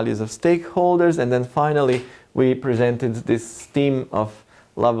address the values of stakeholders? And then finally we presented this team of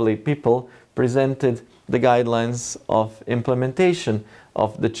lovely people, presented the guidelines of implementation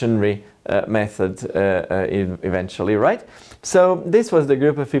of the CHNRI method eventually, right? So this was the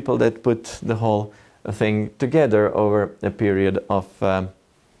group of people that put the whole thing together over a period of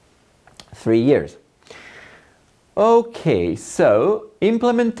 3 years. Okay, so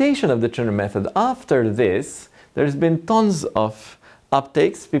implementation of the CHNRI method. After this, there's been tons of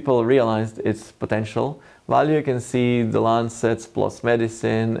uptakes. People realized its potential value. You can see the Lancet's, PLOS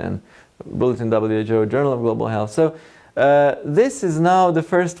Medicine, and Bulletin WHO, Journal of Global Health. So this is now the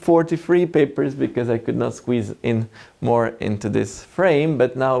first 43 papers, because I could not squeeze in more into this frame,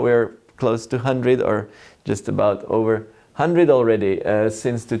 but now we're close to 100, or just about over 100 already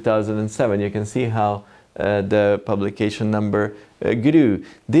since 2007. You can see how the publication number grew.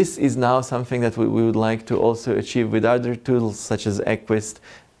 This is now something that we would like to also achieve with other tools such as Equist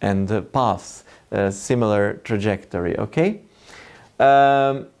and PATHS, similar trajectory, okay?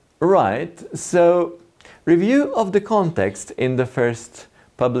 Right, so review of the context in the first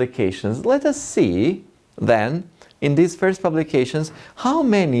publications. Let us see then, in these first publications, how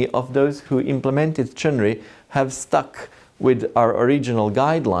many of those who implemented CHNRI have stuck with our original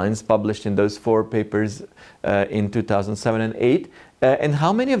guidelines published in those 4 papers in 2007 and 2008, and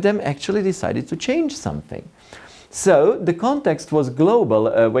how many of them actually decided to change something. So the context was global.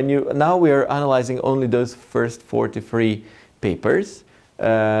 Now we are analyzing only those first 43 papers.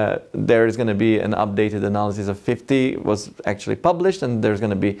 There is going to be an updated analysis of 50 was actually published, and there's going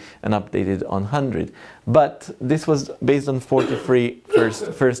to be an updated on 100. But this was based on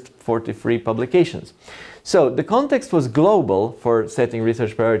first 43 publications. So the context was global for setting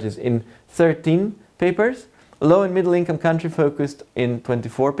research priorities in 13 papers. Low and middle income country focused in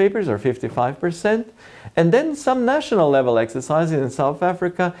 24 papers, or 55%. And then some national level exercises in South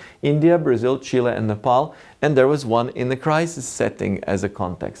Africa, India, Brazil, Chile, and Nepal. And there was one in the crisis setting as a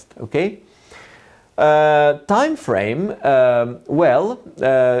context, okay? Time frame,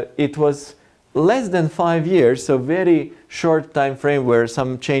 it was less than 5 years, so very short time frame where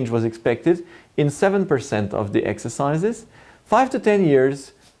some change was expected in 7% of the exercises. 5 to 10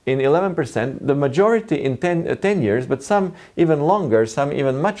 years in 11%, the majority in 10 years, but some even longer, some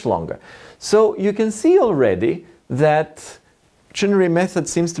even much longer. So you can see already that CHNRI method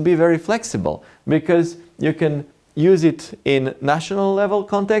seems to be very flexible, because you can use it in national level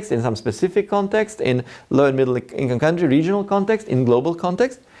context, in some specific context, in low and middle income country, regional context, in global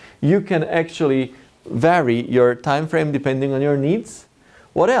context. You can actually vary your time frame depending on your needs.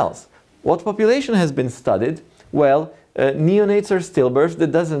 What else? What population has been studied? Well, neonates or stillbirths.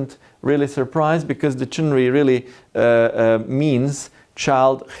 That doesn't really surprise, because the CHNRI really means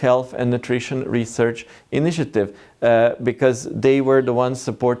Child Health and Nutrition Research Initiative, because they were the ones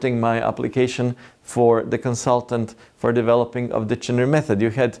supporting my application for the consultant for developing of the CHNRI method. You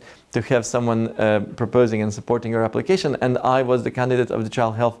had to have someone proposing and supporting your application, and I was the candidate of the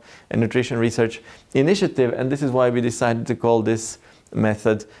Child Health and Nutrition Research Initiative, and this is why we decided to call this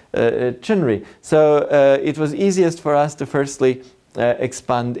method CHNRI. So it was easiest for us to firstly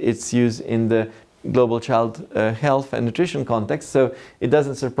expand its use in the global child health and nutrition context. So it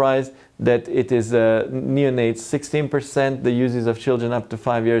doesn't surprise that it is neonates 16%, the uses of children up to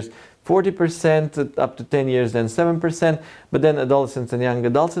 5 years 40%, up to 10 years then 7%, but then adolescents and young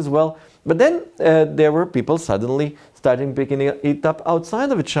adults as well. But then there were people suddenly starting picking it up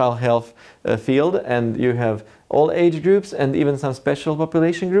outside of a child health field, and you have all age groups and even some special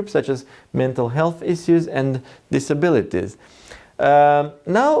population groups such as mental health issues and disabilities.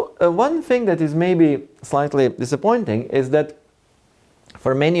 Now, one thing that is maybe slightly disappointing is that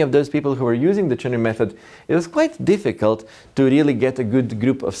for many of those people who were using the CHNRI method, it was quite difficult to really get a good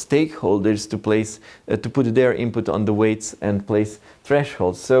group of stakeholders to place, to put their input on the weights and place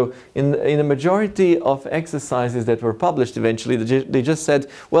thresholds. So in a majority of exercises that were published eventually, they just said,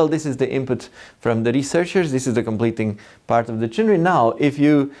 well, this is the input from the researchers, this is the completing part of the CHNRI. Now, if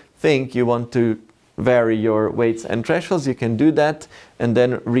you think you want to vary your weights and thresholds, you can do that and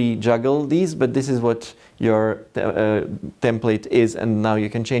then rejuggle these, but this is what your template is, and now you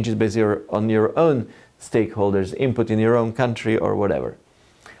can change it based on your own stakeholders' input in your own country or whatever.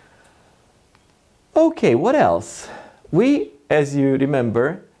 Okay, what else? We, as you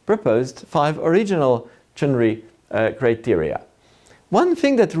remember, proposed 5 original CHNRI criteria. One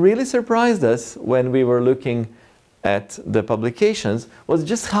thing that really surprised us when we were looking at the publications was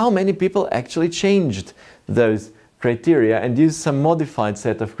just how many people actually changed those criteria and used some modified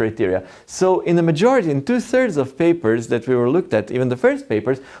set of criteria. So in the majority, in 2/3 of papers that we were looked at, even the first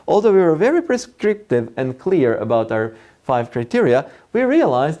papers, although we were very prescriptive and clear about our 5 criteria, we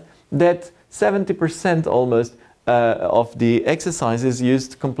realized that 70% almost of the exercises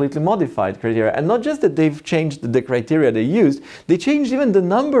used completely modified criteria. And not just that they've changed the criteria they used, they changed even the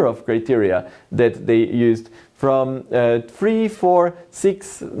number of criteria that they used from 3, 4,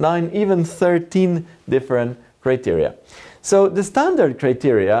 6, 9, even 13 different criteria. So the standard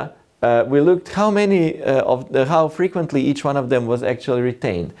criteria, we looked how frequently each one of them was actually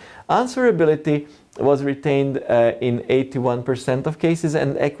retained. Answerability was retained in 81% of cases,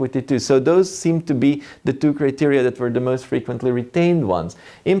 and equity too. So those seem to be the 2 criteria that were the most frequently retained ones.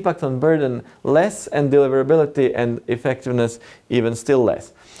 Impact on burden less, and deliverability and effectiveness even still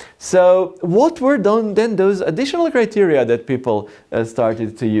less. So what were then those additional criteria that people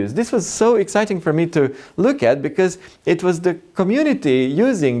started to use? This was so exciting for me to look at, because it was the community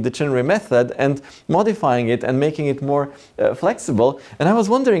using the CHNRI method and modifying it and making it more flexible. And I was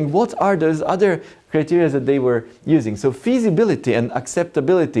wondering, what are those other criteria that they were using? So feasibility and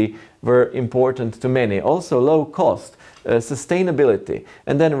acceptability were important to many. Also low cost, sustainability,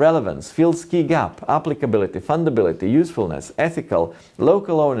 and then relevance, fields key gap, applicability, fundability, usefulness, ethical,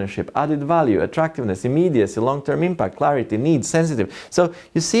 local ownership, added value, attractiveness, immediacy, long-term impact, clarity, needs, sensitive. So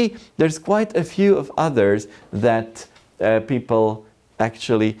you see, there's quite a few of others that people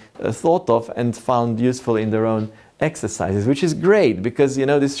actually thought of and found useful in their own exercises, which is great, because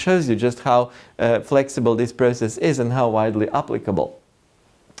this shows you just how flexible this process is and how widely applicable.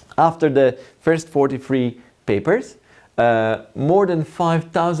 After the first 43 papers, more than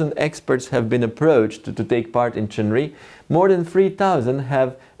 5,000 experts have been approached to take part in CHNRI. More than 3,000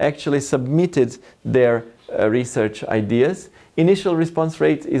 have actually submitted their research ideas. Initial response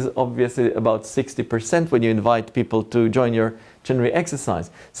rate is obviously about 60% when you invite people to join your CHNRI exercise.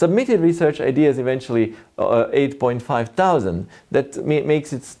 Submitted research ideas eventually 8,500. That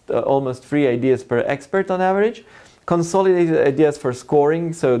makes it almost 3 ideas per expert on average. Consolidated ideas for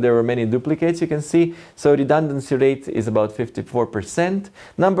scoring, so there were many duplicates, you can see. So redundancy rate is about 54%.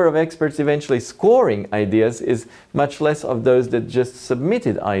 Number of experts eventually scoring ideas is much less of those that just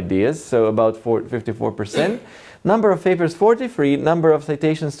submitted ideas, so about 54%. Number of papers 43, number of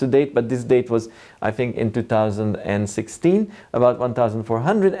citations to date, but this date was, I think, in 2016, about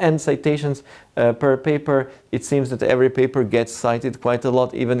 1,400, and citations per paper. It seems that every paper gets cited quite a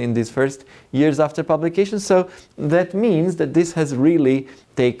lot, even in these first years after publication. So that means that this has really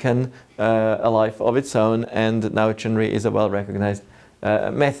taken a life of its own, and now CHNRI is a well-recognized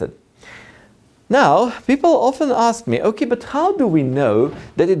method. Now, people often ask me, okay, but how do we know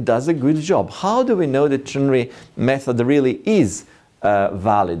that it does a good job? How do we know that CHNRI method really is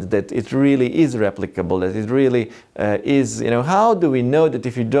valid, that it really is replicable, that it really is, how do we know that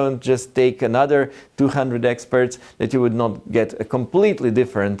if you don't just take another 200 experts, that you would not get a completely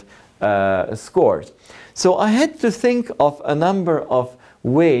different scores? So I had to think of a number of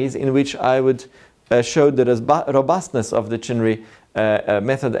ways in which I would showed the robustness of the CHNRI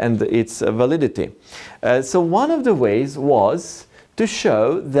method and its validity. So one of the ways was to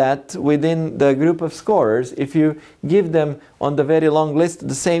show that within the group of scorers, if you give them on the very long list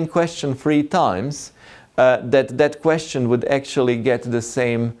the same question 3 times, that question would actually get the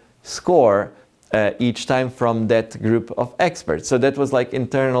same score each time from that group of experts. So that was like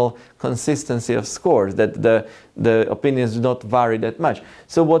internal consistency of scores, that the opinions do not vary that much.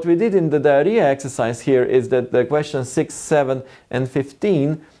 So what we did in the diarrhea exercise here is that the questions 6, 7, and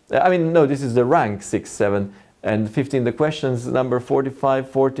 15, I mean, no, this is the rank 6, 7, and 15. The questions number 45,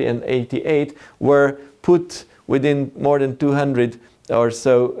 40, and 88 were put within more than 200 or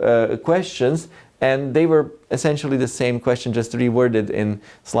so questions, and they were essentially the same question, just reworded in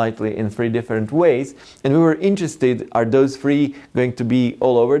slightly in 3 different ways. And we were interested, are those 3 going to be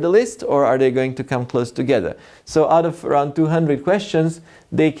all over the list, or are they going to come close together? So out of around 200 questions,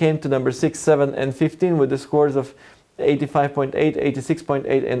 they came to number 6, 7, and 15 with the scores of 85.8,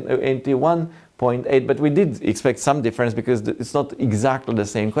 86.8, and 81.8. But we did expect some difference because it's not exactly the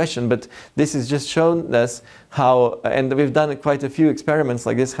same question, but this is just shown us how, and we've done quite a few experiments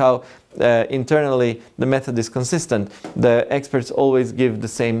like this, how internally the method is consistent. The experts always give the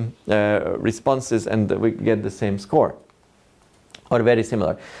same responses, and we get the same score, or very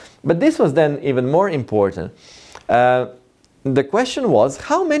similar. But this was then even more important. The question was,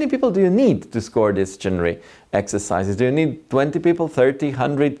 how many people do you need to score this CHNRI exercises? Do you need 20 people, 30,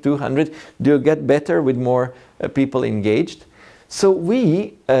 100, 200? Do you get better with more people engaged? So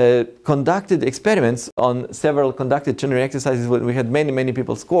we conducted experiments on several conducted CHNRI exercises when we had many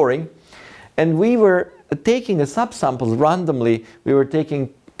people scoring, and we were taking a subsamples randomly. We were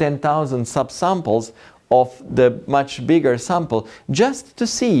taking 10,000 subsamples of the much bigger sample, just to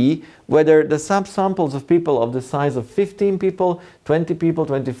see whether the subsamples of people of the size of 15 people, 20 people,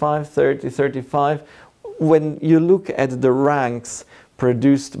 25, 30, 35, when you look at the ranks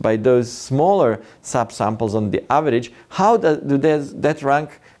produced by those smaller subsamples on the average, how does that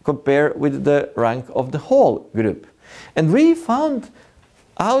rank compare with the rank of the whole group? And we found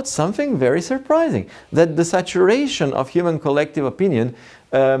out something very surprising, that the saturation of human collective opinion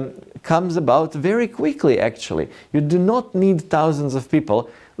comes about very quickly, actually. You do not need thousands of people.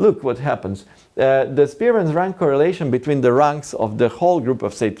 Look what happens. The Spearman's rank correlation between the ranks of the whole group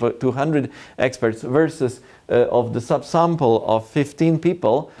of, say, 200 experts versus of the subsample of 15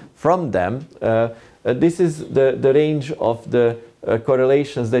 people from them, this is the range of the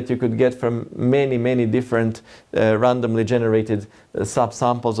correlations that you could get from many different randomly generated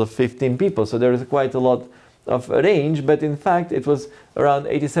subsamples of 15 people. So there is quite a lot of range, but in fact it was around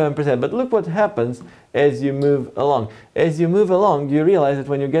 87%. But look what happens as you move along. As you move along, you realize that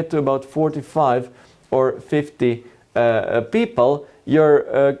when you get to about 45 or 50 people,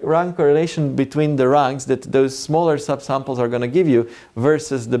 your rank correlation between the ranks that those smaller subsamples are going to give you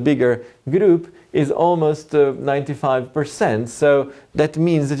versus the bigger group is almost 95%. So that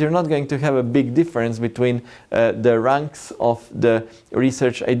means that you're not going to have a big difference between the ranks of the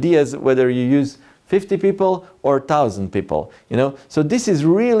research ideas, whether you use 50 people or 1,000 people, you know. So this is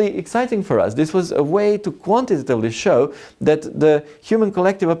really exciting for us. This was a way to quantitatively show that the human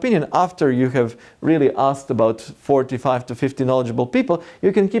collective opinion, after you have really asked about 45 to 50 knowledgeable people,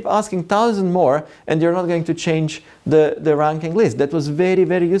 you can keep asking 1,000 more, and you're not going to change the ranking list. That was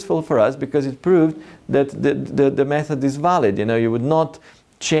very useful for us, because it proved that the method is valid. You know, you would not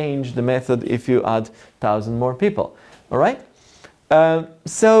change the method if you add 1,000 more people. All right?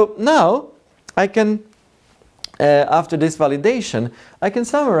 So now I can, after this validation, I can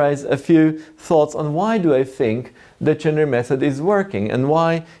summarize a few thoughts on why do I think the CHNRI method is working, and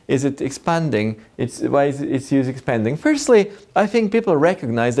why is it expanding, why is its use expanding. Firstly, I think people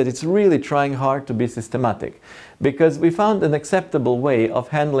recognize that it's really trying hard to be systematic, because we found an acceptable way of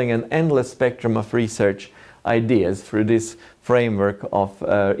handling an endless spectrum of research ideas through this framework of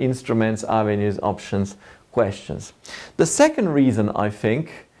instruments, avenues, options, questions. The second reason, I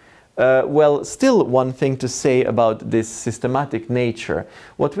think, well, still one thing to say about this systematic nature.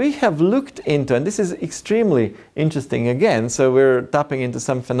 What we have looked into, and this is extremely interesting again, so we're tapping into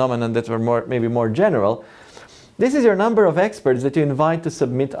some phenomena that were maybe more general. This is your number of experts that you invite to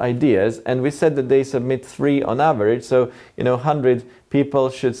submit ideas, and we said that they submit 3 on average, so, you know, 100 people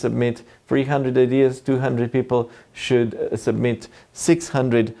should submit 300 ideas, 200 people should submit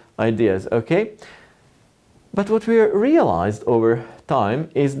 600 ideas, okay? But what we realized over time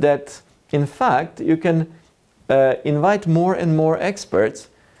is that, in fact, you can invite more and more experts,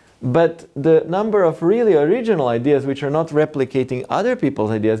 but the number of really original ideas which are not replicating other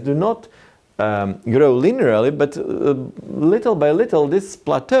people's ideas do not grow linearly, but little by little this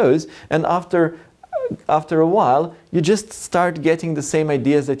plateaus, and after after a while, you just start getting the same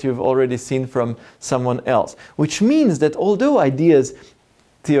ideas that you've already seen from someone else. Which means that although ideas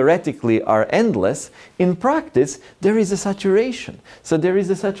theoretically are endless, in practice there is a saturation. So there is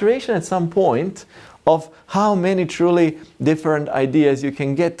a saturation at some point of how many truly different ideas you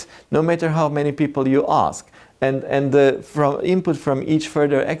can get, no matter how many people you ask. And the input from each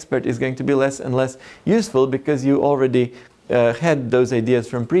further expert is going to be less and less useful because you already had those ideas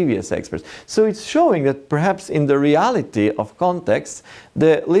from previous experts. So it's showing that perhaps in the reality of context,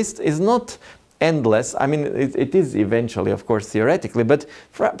 the list is not endless. I mean, it is eventually, of course, theoretically, but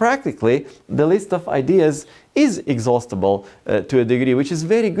practically the list of ideas is exhaustible to a degree, which is a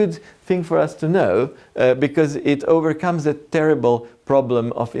very good thing for us to know because it overcomes the terrible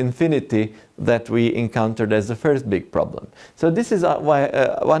problem of infinity that we encountered as the first big problem. So this is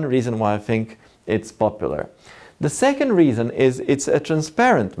one reason why I think it's popular. The second reason is it's a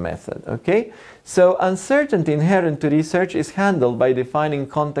transparent method, okay? So uncertainty inherent to research is handled by defining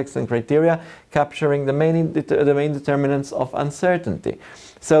context and criteria, capturing the main determinants of uncertainty.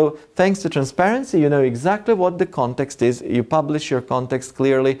 So thanks to transparency, you know exactly what the context is. You publish your context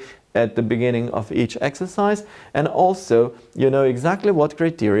clearly at the beginning of each exercise, and also you know exactly what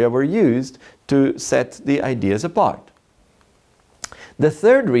criteria were used to set the ideas apart. The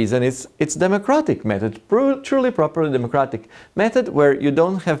third reason is it's democratic method, truly properly democratic method where you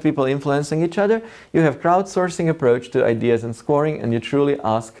don't have people influencing each other. You have crowdsourcing approach to ideas and scoring, and you truly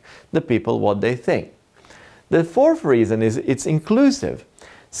ask the people what they think. The fourth reason is it's inclusive.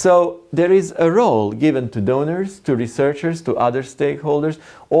 So there is a role given to donors, to researchers, to other stakeholders,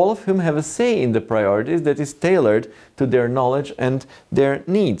 all of whom have a say in the priorities that is tailored to their knowledge and their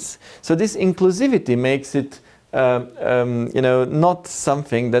needs. So this inclusivity makes it you know, not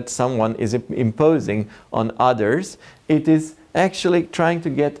something that someone is imposing on others. It is actually trying to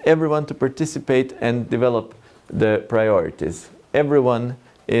get everyone to participate and develop the priorities. Everyone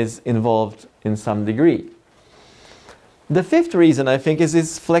is involved in some degree. The fifth reason, I think, is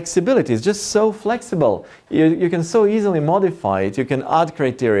its flexibility. It's just so flexible. You can so easily modify it. You can add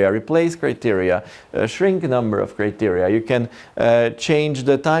criteria, replace criteria, shrink a number of criteria. You can change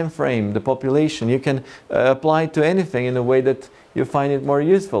the time frame, the population. You can apply it to anything in a way that you find it more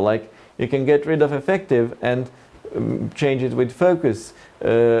useful. Like you can get rid of effective and change it with focus,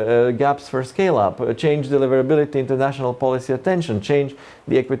 gaps for scale-up, change deliverability into national policy attention, change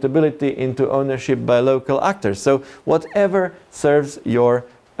the equitability into ownership by local actors. So whatever serves your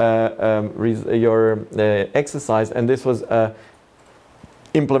exercise, and this was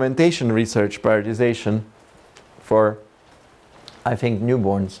implementation research prioritization for, I think,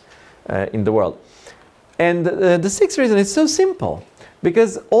 newborns in the world. And the sixth reason is so simple.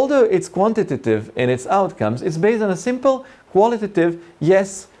 Because although it's quantitative in its outcomes, it's based on a simple, qualitative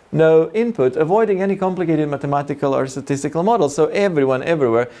yes, no input, avoiding any complicated mathematical or statistical models. So everyone,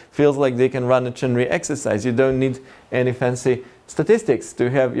 everywhere feels like they can run a CHNRI exercise. You don't need any fancy statistics to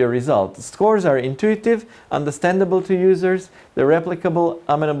have your result. Scores are intuitive, understandable to users, they're replicable,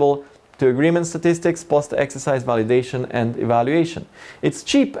 amenable to agreement statistics, post-exercise validation and evaluation. It's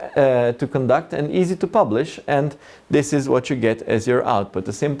cheap to conduct and easy to publish, and this is what you get as your output,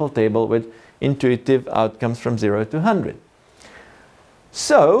 a simple table with intuitive outcomes from 0 to 100.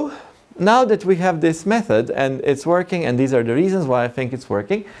 So, now that we have this method and it's working, and these are the reasons why I think it's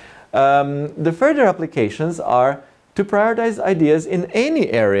working, the further applications are to prioritize ideas in any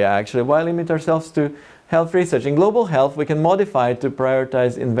area, actually. Why limit ourselves to health research? In global health, we can modify it to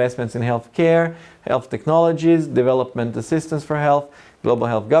prioritize investments in health care, health technologies, development assistance for health, global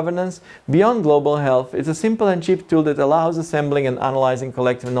health governance. Beyond global health, it's a simple and cheap tool that allows assembling and analyzing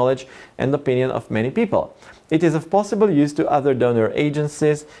collective knowledge and opinion of many people. It is of possible use to other donor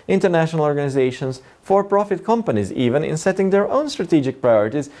agencies, international organizations, for-profit companies even, in setting their own strategic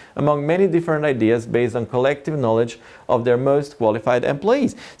priorities among many different ideas based on collective knowledge of their most qualified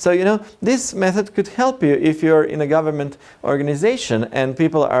employees. So, you know, this method could help you if you're in a government organization and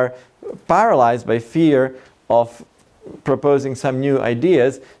people are paralyzed by fear of proposing some new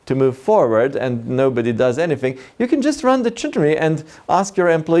ideas to move forward and nobody does anything. You can just run the CHNRI and ask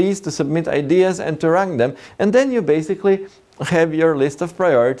your employees to submit ideas and to rank them, and then you basically have your list of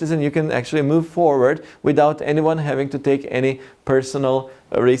priorities and you can actually move forward without anyone having to take any personal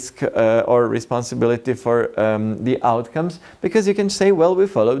risk or responsibility for the outcomes, because you can say, well, we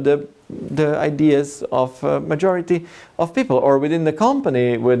followed the ideas of majority of people. Or within the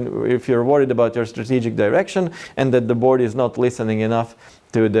company, if you're worried about your strategic direction and that the board is not listening enough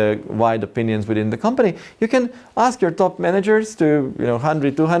to the wide opinions within the company, you can ask your top managers to,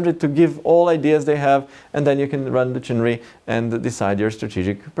 100, 200, to give all ideas they have, and then you can run the CHNRI and decide your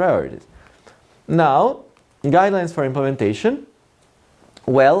strategic priorities. Now, guidelines for implementation.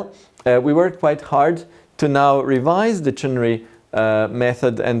 Well, we worked quite hard to now revise the CHNRI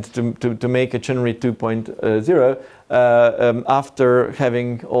method and to make a CHNRI 2.0 after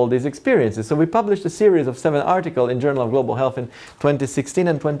having all these experiences. So we published a series of 7 articles in Journal of Global Health in 2016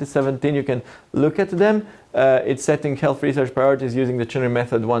 and 2017. You can look at them. It's setting health research priorities using the CHNRI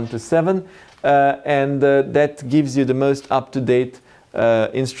method 1 to 7. And that gives you the most up-to-date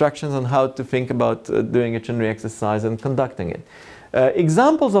instructions on how to think about doing a CHNRI exercise and conducting it.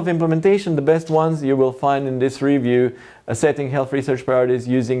 Examples of implementation, the best ones you will find in this review: setting health research priorities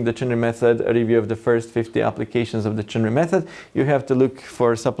using the CHNRI method, a review of the first 50 applications of the CHNRI method. You have to look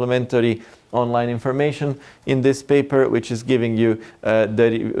for supplementary online information in this paper, which is giving you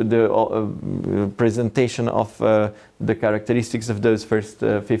the presentation of the characteristics of those first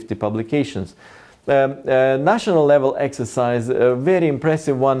 50 publications. National level exercise, a very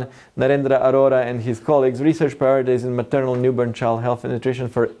impressive one, Narendra Arora and his colleagues, research priorities in maternal newborn child health and nutrition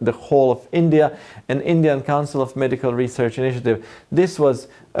for the whole of India, an Indian Council of Medical Research initiative. This was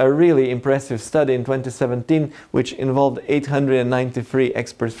a really impressive study in 2017, which involved 893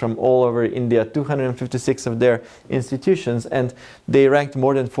 experts from all over India, 256 of their institutions, and they ranked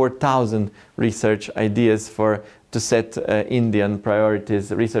more than 4,000 research ideas to set Indian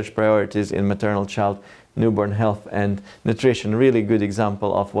priorities, research priorities in maternal child, newborn health and nutrition. Really good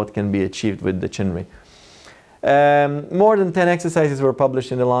example of what can be achieved with the CHNRI. More than 10 exercises were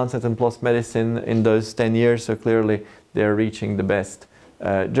published in the Lancet and PLOS Medicine in those 10 years, so clearly they're reaching the best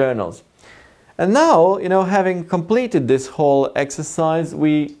journals. And now, having completed this whole exercise,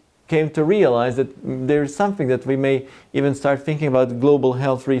 we came to realize that there's something that we may even start thinking about: the global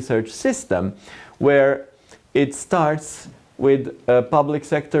health research system, where it starts with public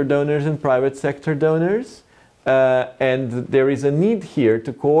sector donors and private sector donors, and there is a need here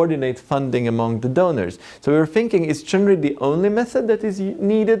to coordinate funding among the donors. So we were thinking, is CHNRI the only method that is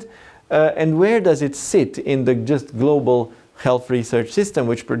needed, and where does it sit in the just global health research system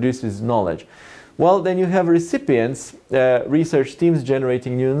which produces knowledge? Well, then you have recipients, research teams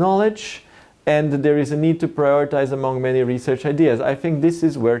generating new knowledge, and there is a need to prioritize among many research ideas. I think this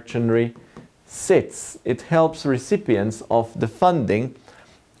is where CHNRI sits. It helps recipients of the funding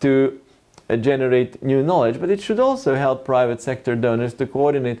to generate new knowledge, but it should also help private sector donors to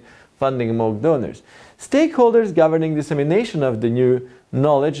coordinate funding among donors. Stakeholders governing dissemination of the new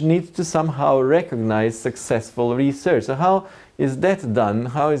knowledge need to somehow recognize successful research. So how is that done?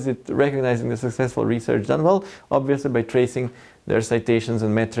 How is it recognizing the successful research done? Well, obviously by tracing their citations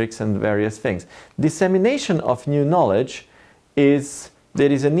and metrics and various things. Dissemination of new knowledge there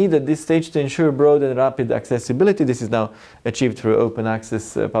is a need at this stage to ensure broad and rapid accessibility. This is now achieved through open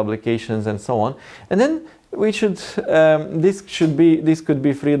access publications and so on. And then we should, this could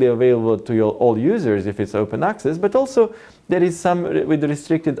be freely available to all users if it's open access, but also there is some with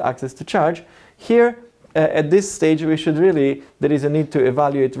restricted access to charge. Here, at this stage, there is a need to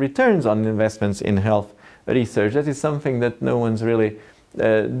evaluate returns on investments in health research. That is something that no one's really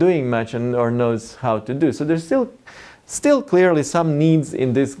doing much or knows how to do. So there's still clearly some needs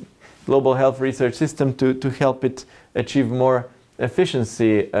in this global health research system to help it achieve more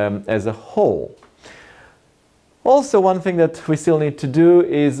efficiency as a whole. Also, one thing that we still need to do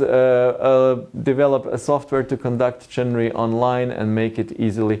is develop a software to conduct CHNRI online and make it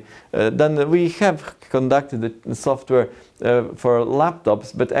easily done. We have conducted the software for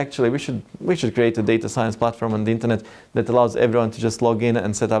laptops, but actually we should create a data science platform on the internet that allows everyone to just log in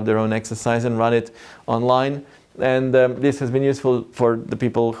and set up their own exercise and run it online. And this has been useful for the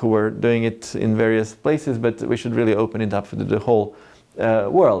people who are doing it in various places, but we should really open it up to the whole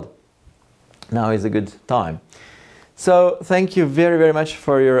world. Now is a good time. So thank you very, very much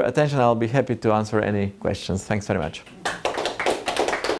for your attention. I'll be happy to answer any questions. Thanks very much.